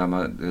el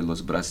programa de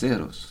los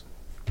braceros.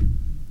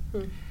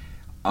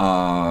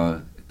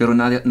 Pero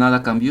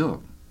nada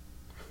cambió.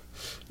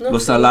 No,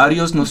 Los sí.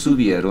 salarios no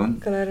subieron.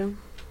 Claro.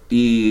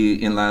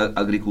 Y en la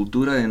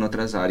agricultura, en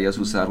otras áreas,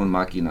 usaron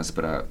máquinas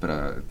para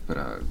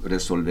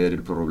resolver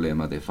el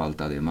problema de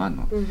falta de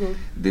mano. Ujú.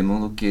 De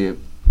modo que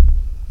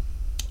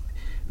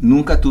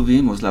nunca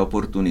tuvimos la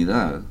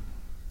oportunidad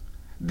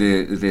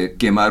de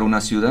quemar una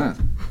ciudad,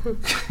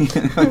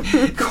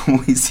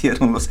 como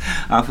hicieron los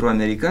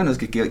afroamericanos,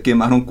 que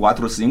quemaron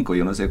 4 o 5,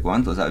 yo no sé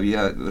cuántos.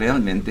 Había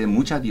realmente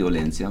mucha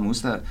violencia,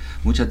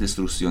 mucha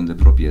destrucción de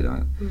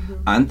propiedad,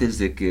 antes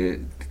de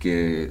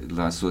que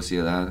la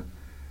sociedad,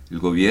 el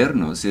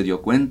gobierno, se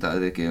dio cuenta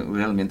de que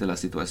realmente la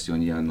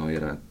situación ya no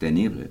era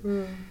tenible.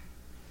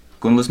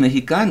 Con los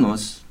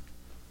mexicanos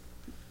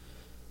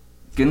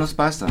 ¿qué nos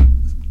pasa?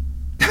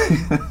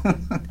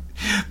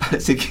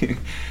 Parece que...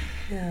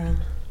 Yeah.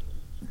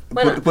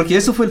 Bueno, porque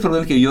eso fue el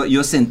problema que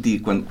yo sentí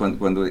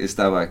cuando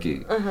estaba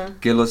aquí. Ajá.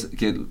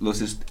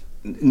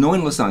 No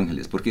en Los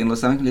Ángeles, porque en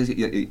Los Ángeles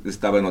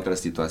estaba en otra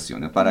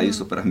situación, el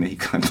paraíso para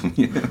mexicanos.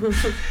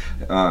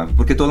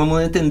 Porque todo el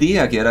mundo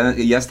entendía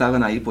que ya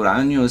estaban ahí por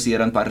años y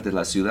eran parte de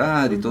la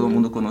ciudad y todo el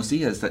mundo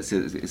conocía,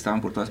 estaban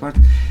por todas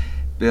partes.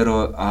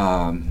 Pero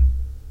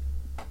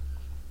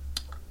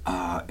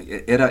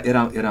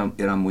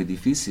era muy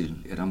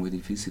difícil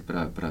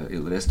para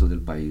el resto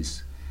del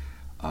país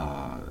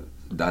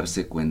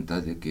darse cuenta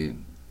de que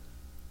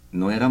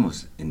no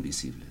éramos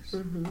invisibles.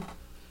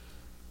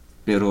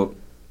 Pero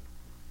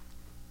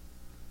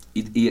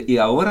y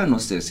ahora no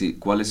sé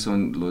cuáles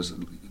son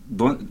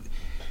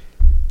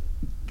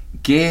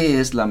 ¿qué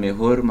es la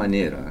mejor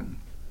manera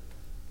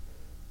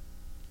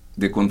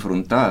de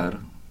confrontar,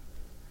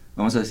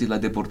 vamos a decir, la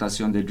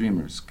deportación de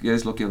Dreamers? ¿Qué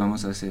es lo que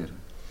vamos a hacer?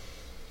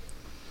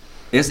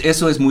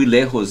 Eso es muy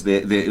lejos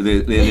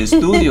del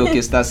estudio que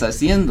estás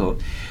haciendo,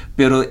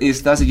 pero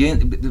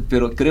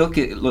creo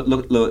que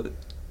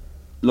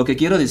lo que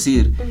quiero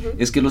decir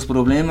es que los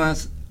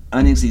problemas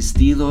han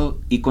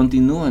existido y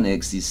continúan a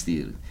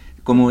existir.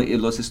 Como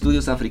los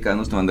estudios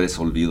africanos no han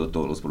resolvido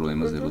todos los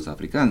problemas de los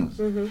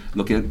africanos.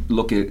 Lo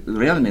que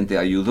realmente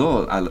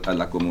ayudó a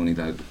la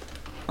comunidad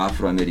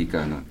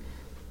afroamericana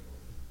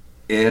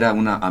era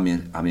una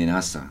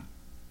amenaza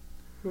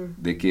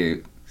de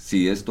que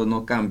si esto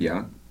no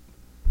cambia,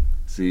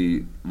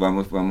 si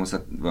vamos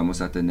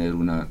a tener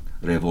una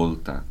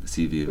revolta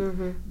civil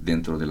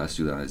dentro de las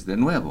ciudades. De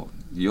nuevo,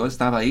 yo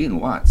estaba ahí en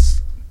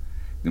Watts,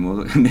 de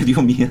modo me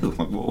dio miedo.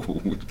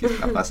 ¿Qué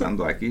está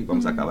pasando aquí?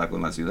 Vamos a acabar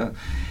con la ciudad.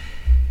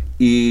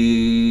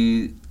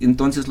 Y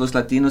entonces los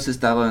latinos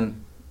estaban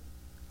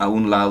a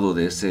un lado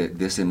de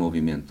ese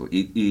movimiento.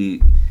 Y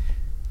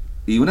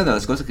una de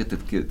las cosas que te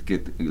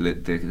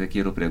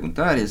quiero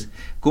preguntar es,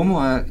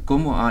 ¿cómo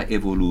ha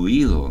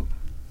evoluido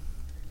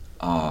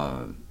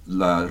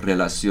la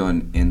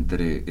relación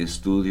entre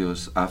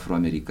estudios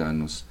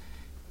afroamericanos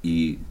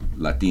y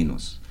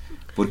latinos?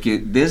 Porque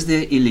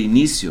desde el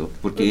inicio,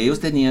 porque ellos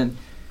tenían,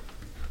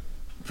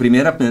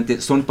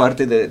 primeramente, son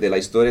parte de la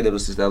historia de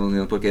los Estados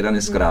Unidos porque eran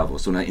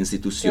esclavos, una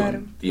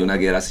institución y una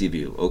guerra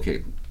civil. Ok,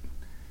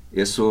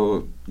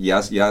 eso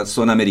ya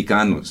son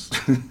americanos.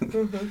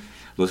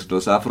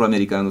 Los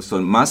afroamericanos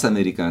son más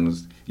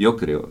americanos, yo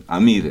creo, a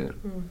mi ver,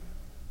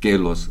 que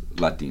los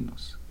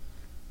latinos.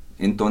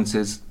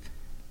 Entonces,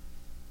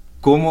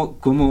 ¿cómo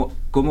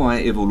ha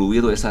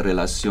evoluido esa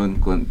relación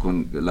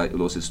con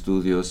los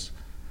estudios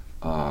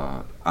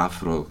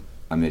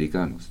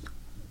afroamericanos?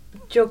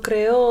 Yo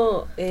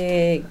creo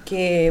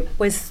que,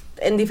 pues,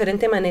 en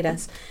diferentes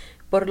maneras.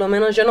 Por lo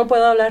menos yo no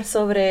puedo hablar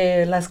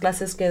sobre las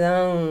clases que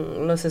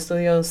dan los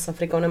estudios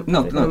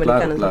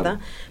africano-americanos, claro. ¿verdad?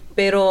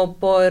 Pero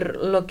por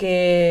lo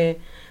que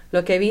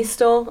he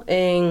visto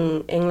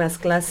en las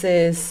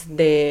clases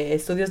de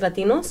estudios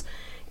latinos,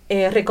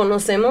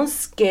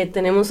 reconocemos que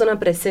tenemos una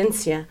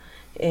presencia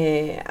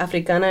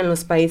africana en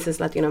los países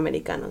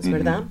latinoamericanos,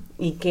 ¿verdad?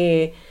 Y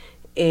que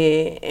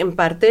en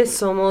parte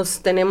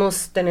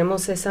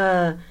tenemos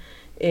esa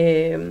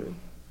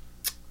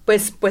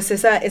pues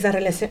esa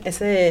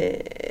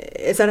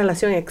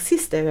relación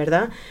existe,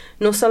 ¿verdad?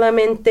 No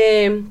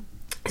solamente,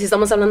 si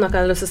estamos hablando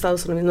acá de los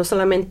Estados Unidos, no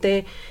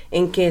solamente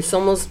en que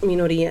somos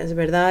minorías,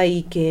 ¿verdad?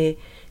 Y que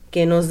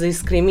nos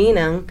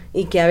discriminan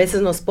y que a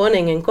veces nos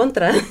ponen en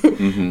contra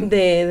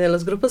de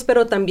los grupos,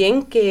 pero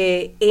también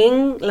que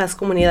en las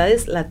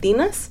comunidades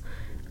latinas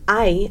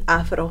hay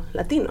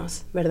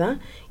afro-latinos, ¿verdad?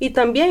 Y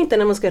también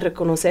tenemos que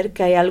reconocer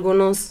que hay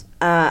algunos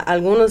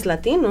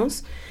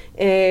latinos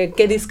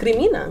que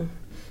discriminan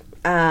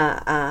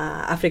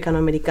a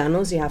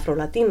africanoamericanos y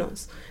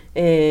afro-latinos,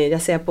 ya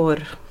sea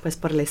por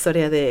la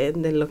historia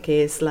de lo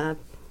que es la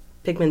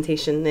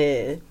pigmentation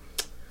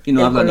y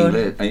no hablan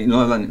inglés,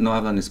 no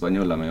hablan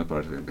español la mayor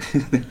parte.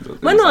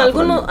 Bueno,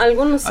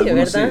 algunos sí,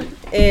 ¿verdad? Sí.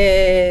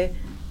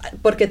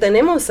 Porque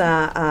tenemos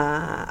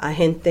a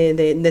gente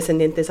de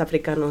descendientes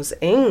africanos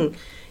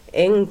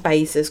en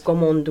países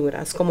como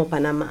Honduras, como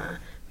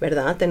Panamá,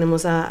 ¿verdad?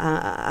 Tenemos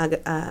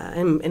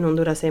en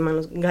Honduras se llaman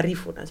los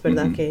garífunas,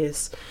 ¿verdad? Que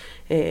es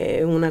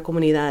una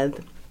comunidad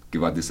que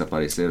va a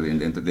desaparecer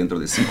dentro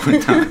de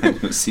 50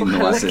 años si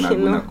no hacen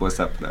alguna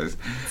cosa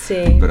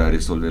para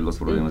resolver los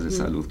problemas de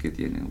salud que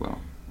tienen. Wow.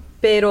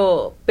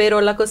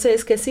 Pero la cosa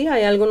es que sí,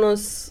 hay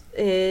algunos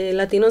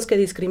latinos que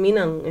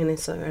discriminan en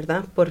eso,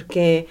 ¿verdad?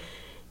 Porque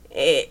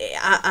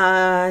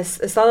ha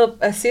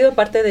sido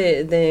parte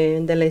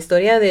de la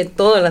historia de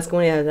todas las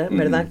comunidades,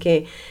 ¿verdad?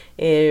 Que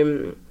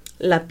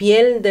la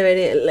piel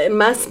debería,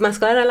 más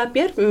clara la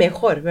piel,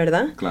 mejor,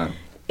 ¿verdad? Claro.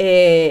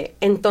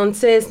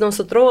 Entonces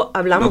nosotros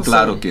hablamos... No,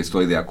 claro que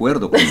estoy de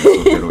acuerdo con eso,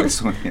 pero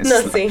eso es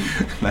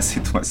la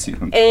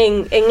situación.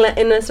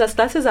 En nuestras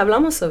clases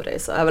hablamos sobre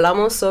eso,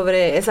 hablamos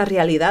sobre esa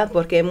realidad,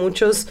 porque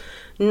muchos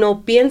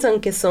no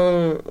piensan que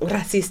son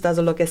racistas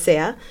o lo que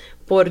sea,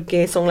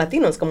 porque son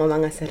latinos, ¿cómo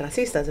van a ser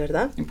racistas,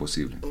 verdad?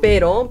 Imposible.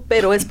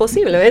 Pero es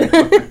posible,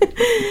 ¿verdad?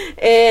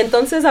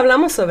 Entonces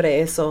hablamos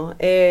sobre eso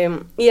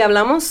y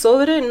hablamos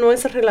sobre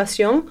nuestra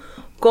relación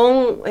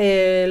con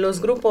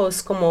los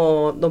grupos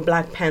como los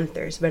Black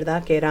Panthers,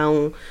 ¿verdad? Que era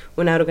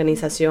una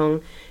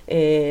organización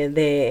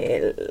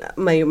de la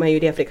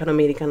mayoría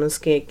africanoamericanos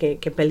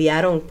que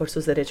pelearon por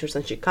sus derechos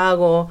en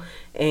Chicago,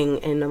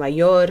 en Nueva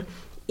York.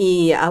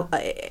 Y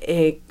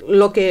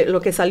lo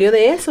que salió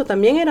de eso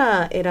también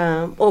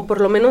era o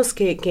por lo menos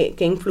que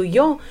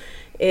influyó,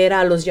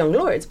 era los Young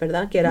Lords,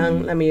 ¿verdad? Que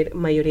eran la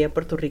mayoría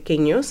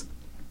puertorriqueños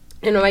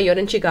en Nueva York,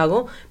 en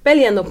Chicago,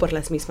 peleando por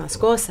las mismas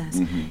cosas.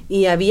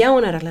 Y había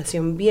una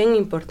relación bien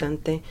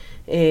importante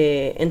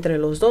entre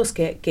los dos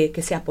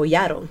que se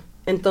apoyaron.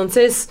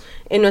 Entonces,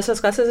 en nuestras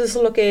clases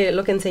eso es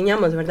lo que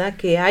enseñamos, ¿verdad?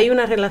 Que hay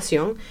una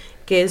relación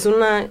que es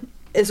una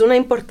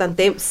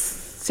importante.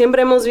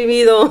 Siempre hemos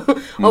vivido,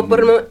 o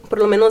por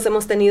lo menos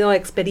hemos tenido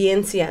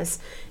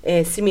experiencias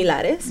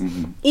similares,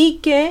 y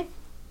que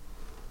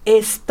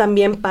es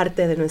también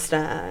parte de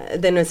nuestra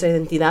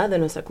identidad, de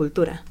nuestra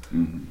cultura.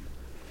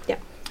 Yeah.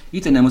 Y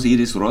tenemos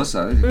Iris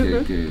Rosa,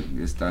 que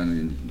está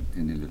en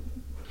el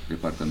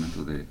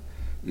departamento de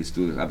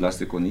estudios.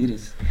 ¿Hablaste con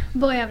Iris?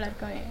 Voy a hablar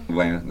con ella.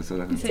 Bueno, eso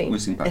es Sí,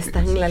 muy simpático. está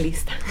en la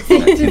lista.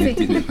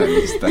 Tiene la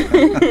lista.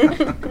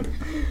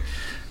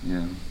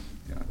 Yeah.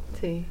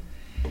 Sí.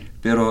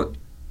 Pero,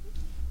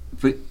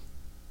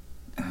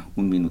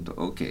 un minuto,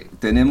 ok.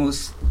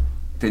 Tenemos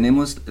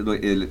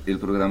el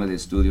programa de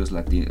estudios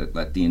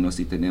latinos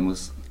y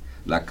tenemos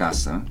la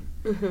casa.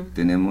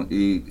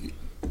 Y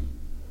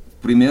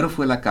primero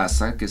fue la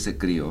casa que se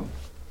crió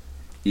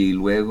y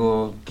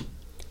luego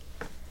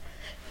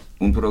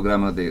un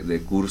programa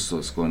de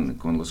cursos con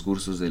los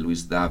cursos de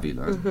Luis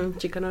Dávila.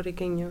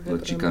 Chicano-riqueño.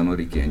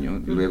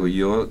 Chicano-riqueño. Luego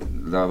yo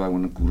daba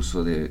un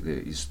curso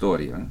de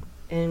historia.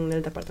 En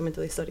el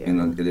departamento de historia. En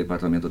el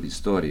departamento de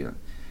historia.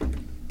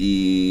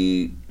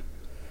 Y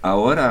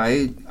ahora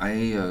hay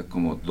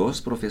como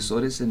 2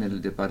 profesores en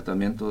el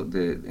departamento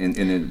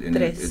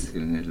Tres.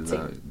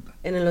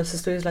 En los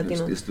estudios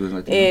latinos.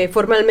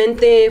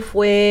 Formalmente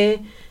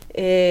fue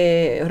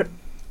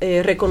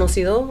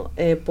reconocido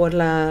por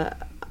la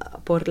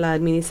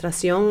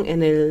administración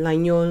en el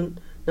año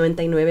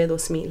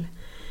 99-2000.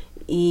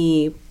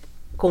 Y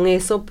con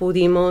eso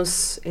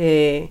pudimos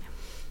hire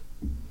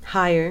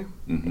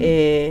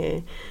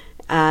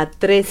a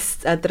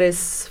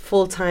tres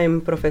full-time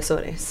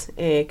profesores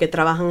que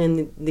trabajan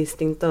en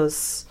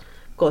distintas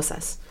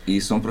cosas. ¿Y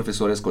son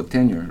profesores con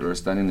tenure o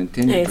están en el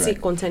tenure track? Sí,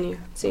 con tenure,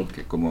 sí.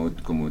 Okay, como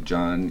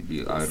John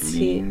y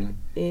Arlene.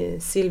 Sí,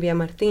 Silvia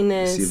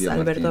Martínez,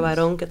 Alberto Martínez.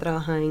 Barón, que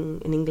trabaja en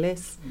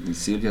inglés. Y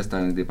Silvia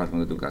está en el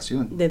departamento de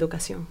educación. De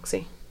educación,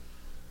 sí.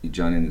 Y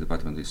John en el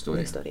departamento de historia.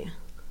 De historia,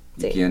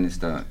 ¿Y sí. quién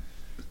está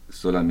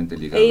solamente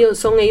ligado?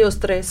 Son ellos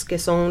tres que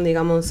son,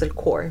 digamos, el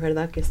core,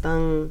 ¿verdad? Que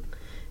están,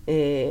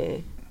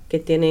 que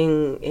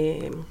tienen,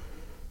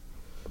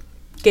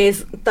 que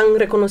están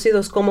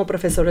reconocidos como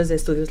profesores de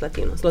estudios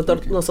latinos.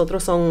 Los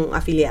otros son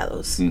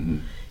afiliados.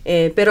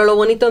 Pero lo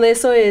bonito de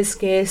eso es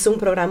que es un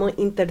programa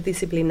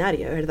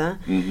interdisciplinario, ¿verdad?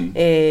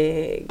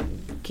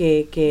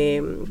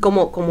 Que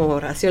como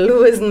Horacio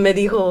Lewis me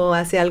dijo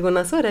hace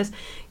algunas horas,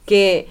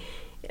 que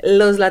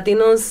los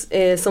latinos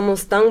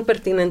somos tan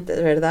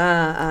pertinentes,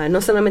 ¿verdad?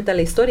 No solamente a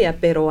la historia,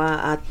 pero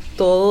a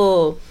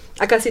todo,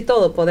 a casi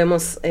todo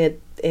podemos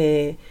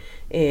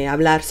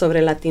hablar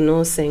sobre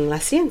latinos en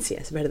las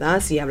ciencias,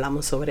 ¿verdad? Si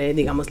hablamos sobre,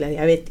 digamos, la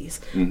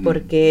diabetes,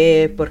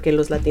 porque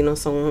los latinos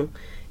son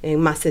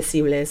más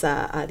sensibles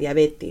a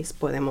diabetes.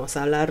 Podemos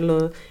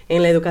hablarlo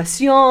en la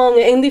educación,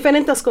 en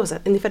diferentes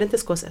cosas.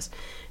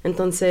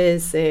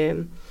 Entonces,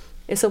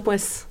 eso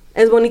pues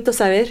es bonito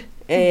saber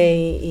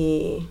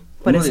y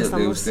por eso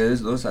estamos... De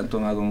ustedes dos han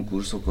tomado un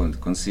curso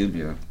con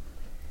Silvia,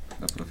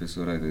 la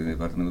profesora del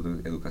Departamento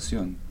de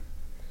Educación,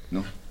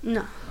 ¿no?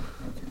 No.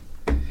 Okay.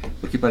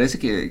 Porque parece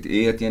que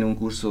ella tiene un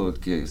curso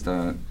que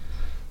está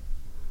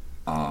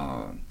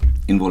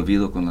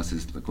envolvido con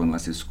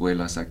las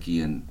escuelas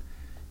aquí en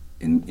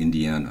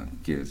Indiana,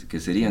 que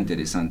sería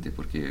interesante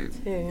porque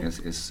sí.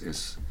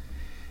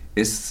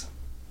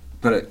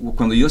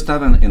 Cuando yo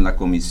estaba en la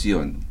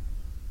comisión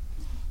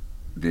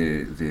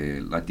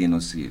de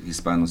latinos y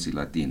hispanos y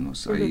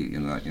latinos ahí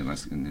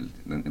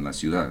en la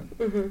ciudad,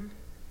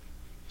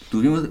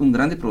 tuvimos un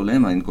grande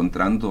problema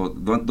encontrando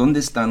dónde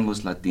están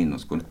los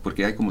latinos,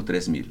 porque hay como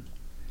 3,000.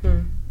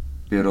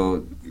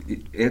 Pero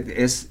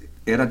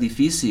era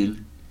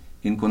difícil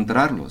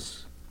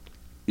encontrarlos.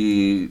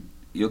 Y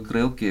yo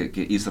creo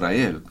que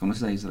Israel,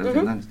 ¿conoces a Israel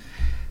Fernández?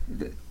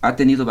 Ha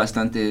tenido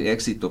bastante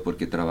éxito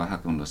porque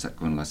trabaja con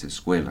las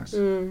escuelas.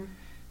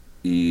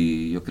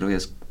 Y yo creo que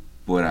es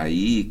por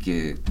ahí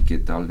que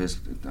tal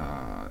vez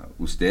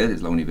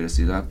ustedes, la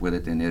universidad, puede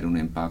tener un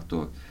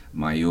impacto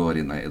mayor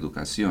en la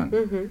educación.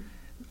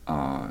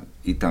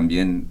 Y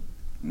también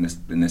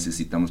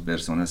necesitamos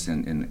personas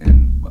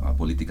en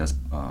políticas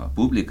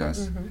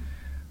públicas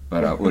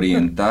para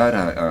orientar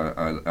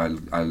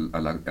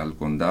al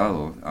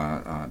condado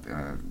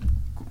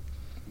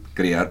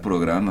crear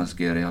programas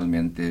que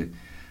realmente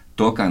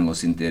tocan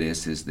los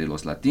intereses de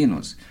los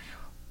latinos,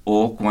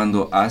 o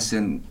cuando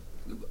hagan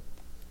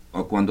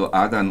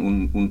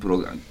un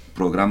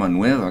programa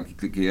nuevo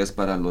que es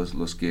para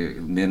los que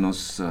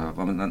menos,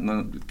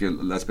 que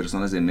las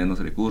personas de menos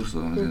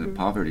recursos, de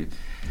poverty,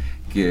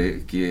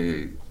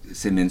 que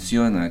se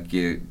menciona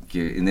que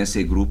en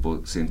ese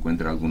grupo se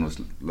encuentran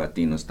algunos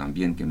latinos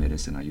también que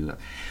merecen ayuda.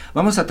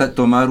 Vamos a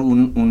tomar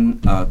un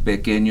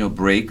pequeño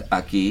break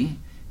aquí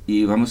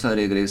y vamos a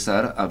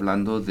regresar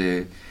hablando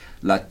de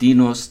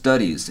Latino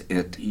Studies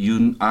at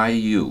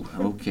IU.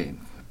 Okay.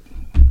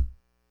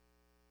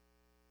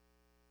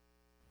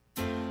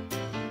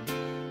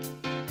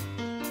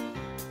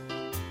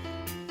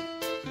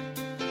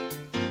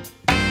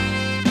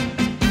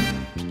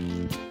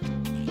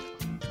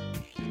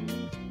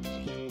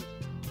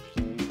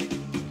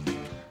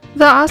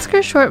 The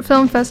Oscar Short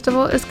Film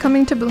Festival is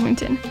coming to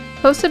Bloomington,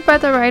 hosted by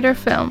the Writer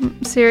Film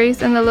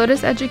series and the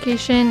Lotus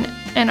Education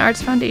and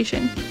Arts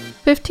Foundation.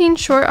 15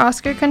 short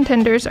Oscar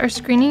contenders are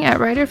screening at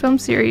Writer Film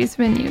series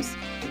venues,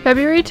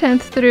 February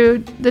 10th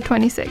through the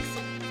 26th,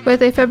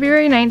 with a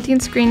February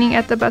 19th screening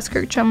at the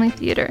Buskirk Chumley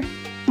Theater.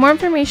 More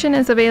information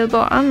is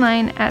available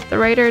online at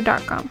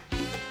thewriter.com.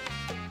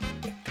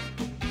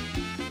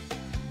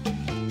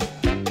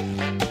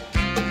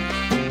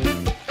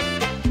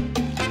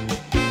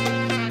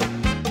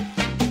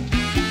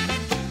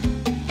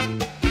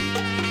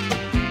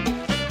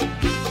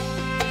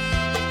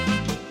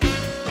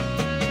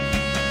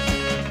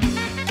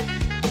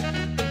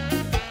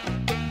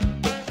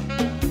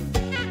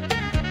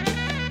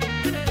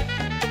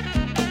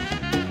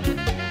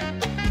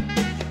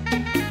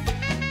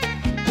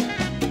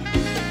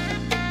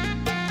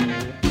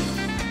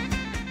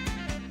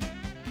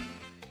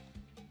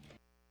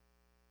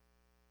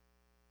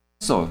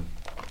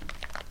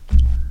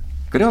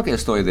 Creo que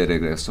estoy de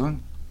regreso.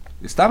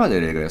 Estaba de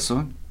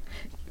regreso.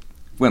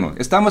 Bueno,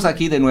 estamos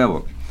aquí de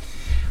nuevo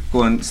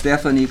con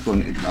Stephanie,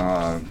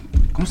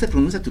 ¿cómo se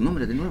pronuncia tu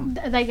nombre de nuevo?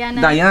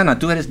 Diana. Diana,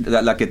 tú eres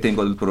la que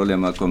tengo el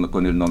problema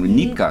con el nombre.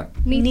 Nitza.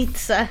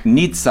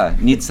 Nitza,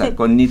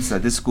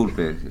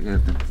 disculpe,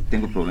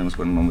 tengo problemas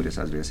con nombres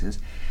a veces.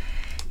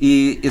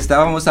 Y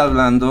estábamos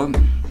hablando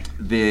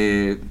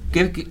de...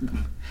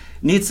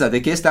 Nitza,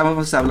 ¿de qué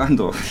estábamos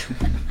hablando?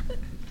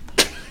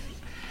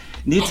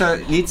 Nitza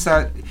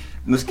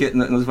nos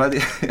va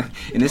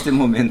en este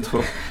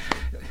momento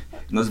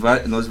nos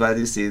va a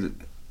decir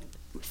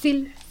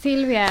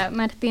Silvia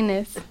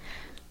Martínez.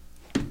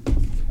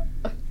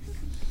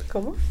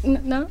 ¿Cómo?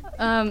 No.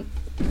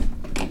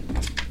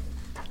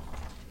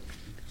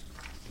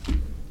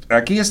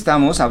 Aquí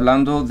estamos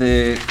hablando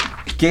de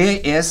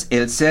qué es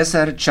el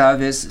César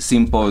Chávez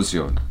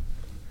Simposio.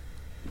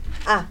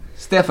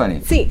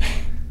 Stephanie. Sí.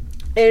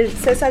 El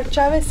César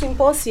Chávez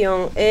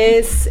Symposium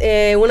es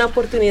una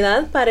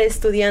oportunidad para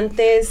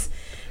estudiantes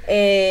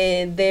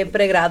de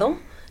pregrado,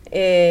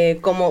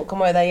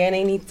 como Diana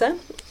y Nitza,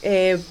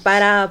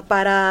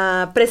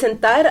 para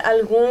presentar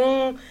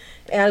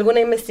alguna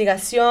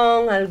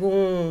investigación,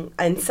 algún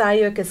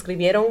ensayo que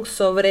escribieron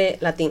sobre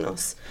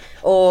latinos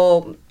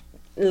o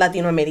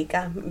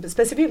Latinoamérica,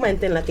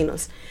 específicamente en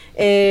latinos.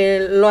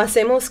 Lo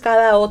hacemos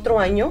cada otro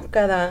año,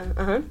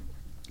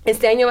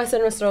 Este año va a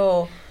ser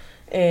nuestro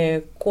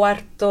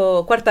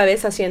cuarta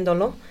vez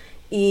haciéndolo,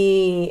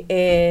 y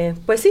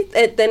pues sí,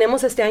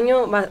 tenemos este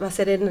año, va a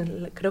ser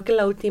creo que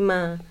el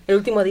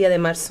último día de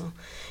marzo,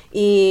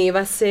 y va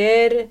a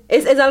ser,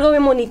 es algo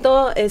bien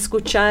bonito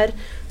escuchar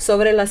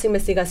sobre las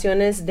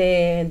investigaciones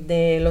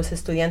de los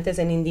estudiantes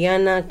en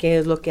Indiana, qué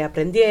es lo que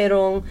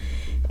aprendieron,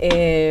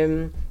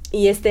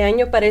 y este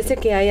año parece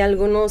que hay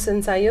algunos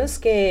ensayos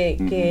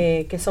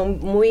que son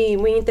muy,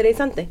 muy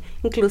interesantes,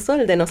 incluso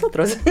el de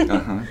nosotros.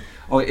 Ajá.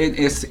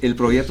 El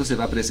proyecto se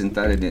va a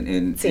presentar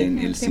en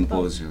el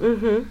simposio.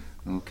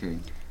 Okay.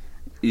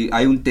 ¿Y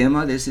hay un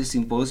tema de ese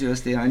simposio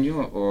este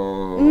año?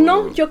 O?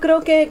 No, yo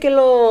creo que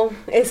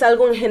es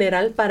algo en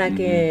general para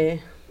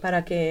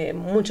que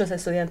muchos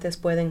estudiantes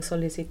pueden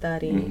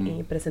solicitar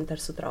y presentar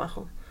su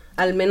trabajo.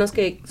 Al menos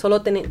que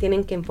solo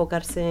tienen que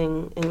enfocarse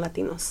en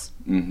latinos.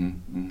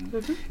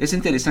 Es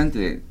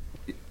interesante.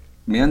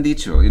 Me han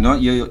dicho,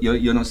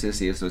 yo no sé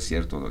si eso es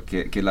cierto,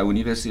 que la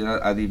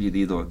universidad ha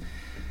dividido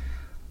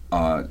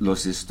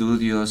los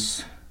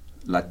estudios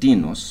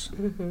latinos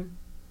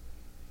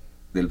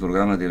del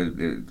programa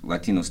de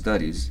Latino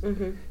Studies.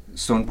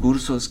 Son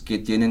cursos que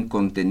tienen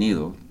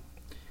contenido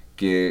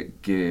que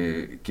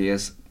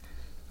es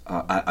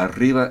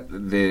arriba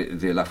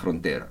de la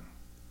frontera,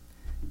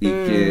 y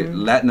que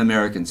Latin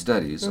American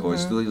Studies o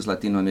estudios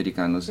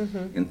latinoamericanos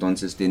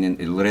entonces tienen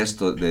el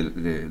resto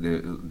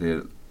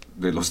de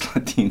los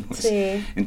latinos. Sí.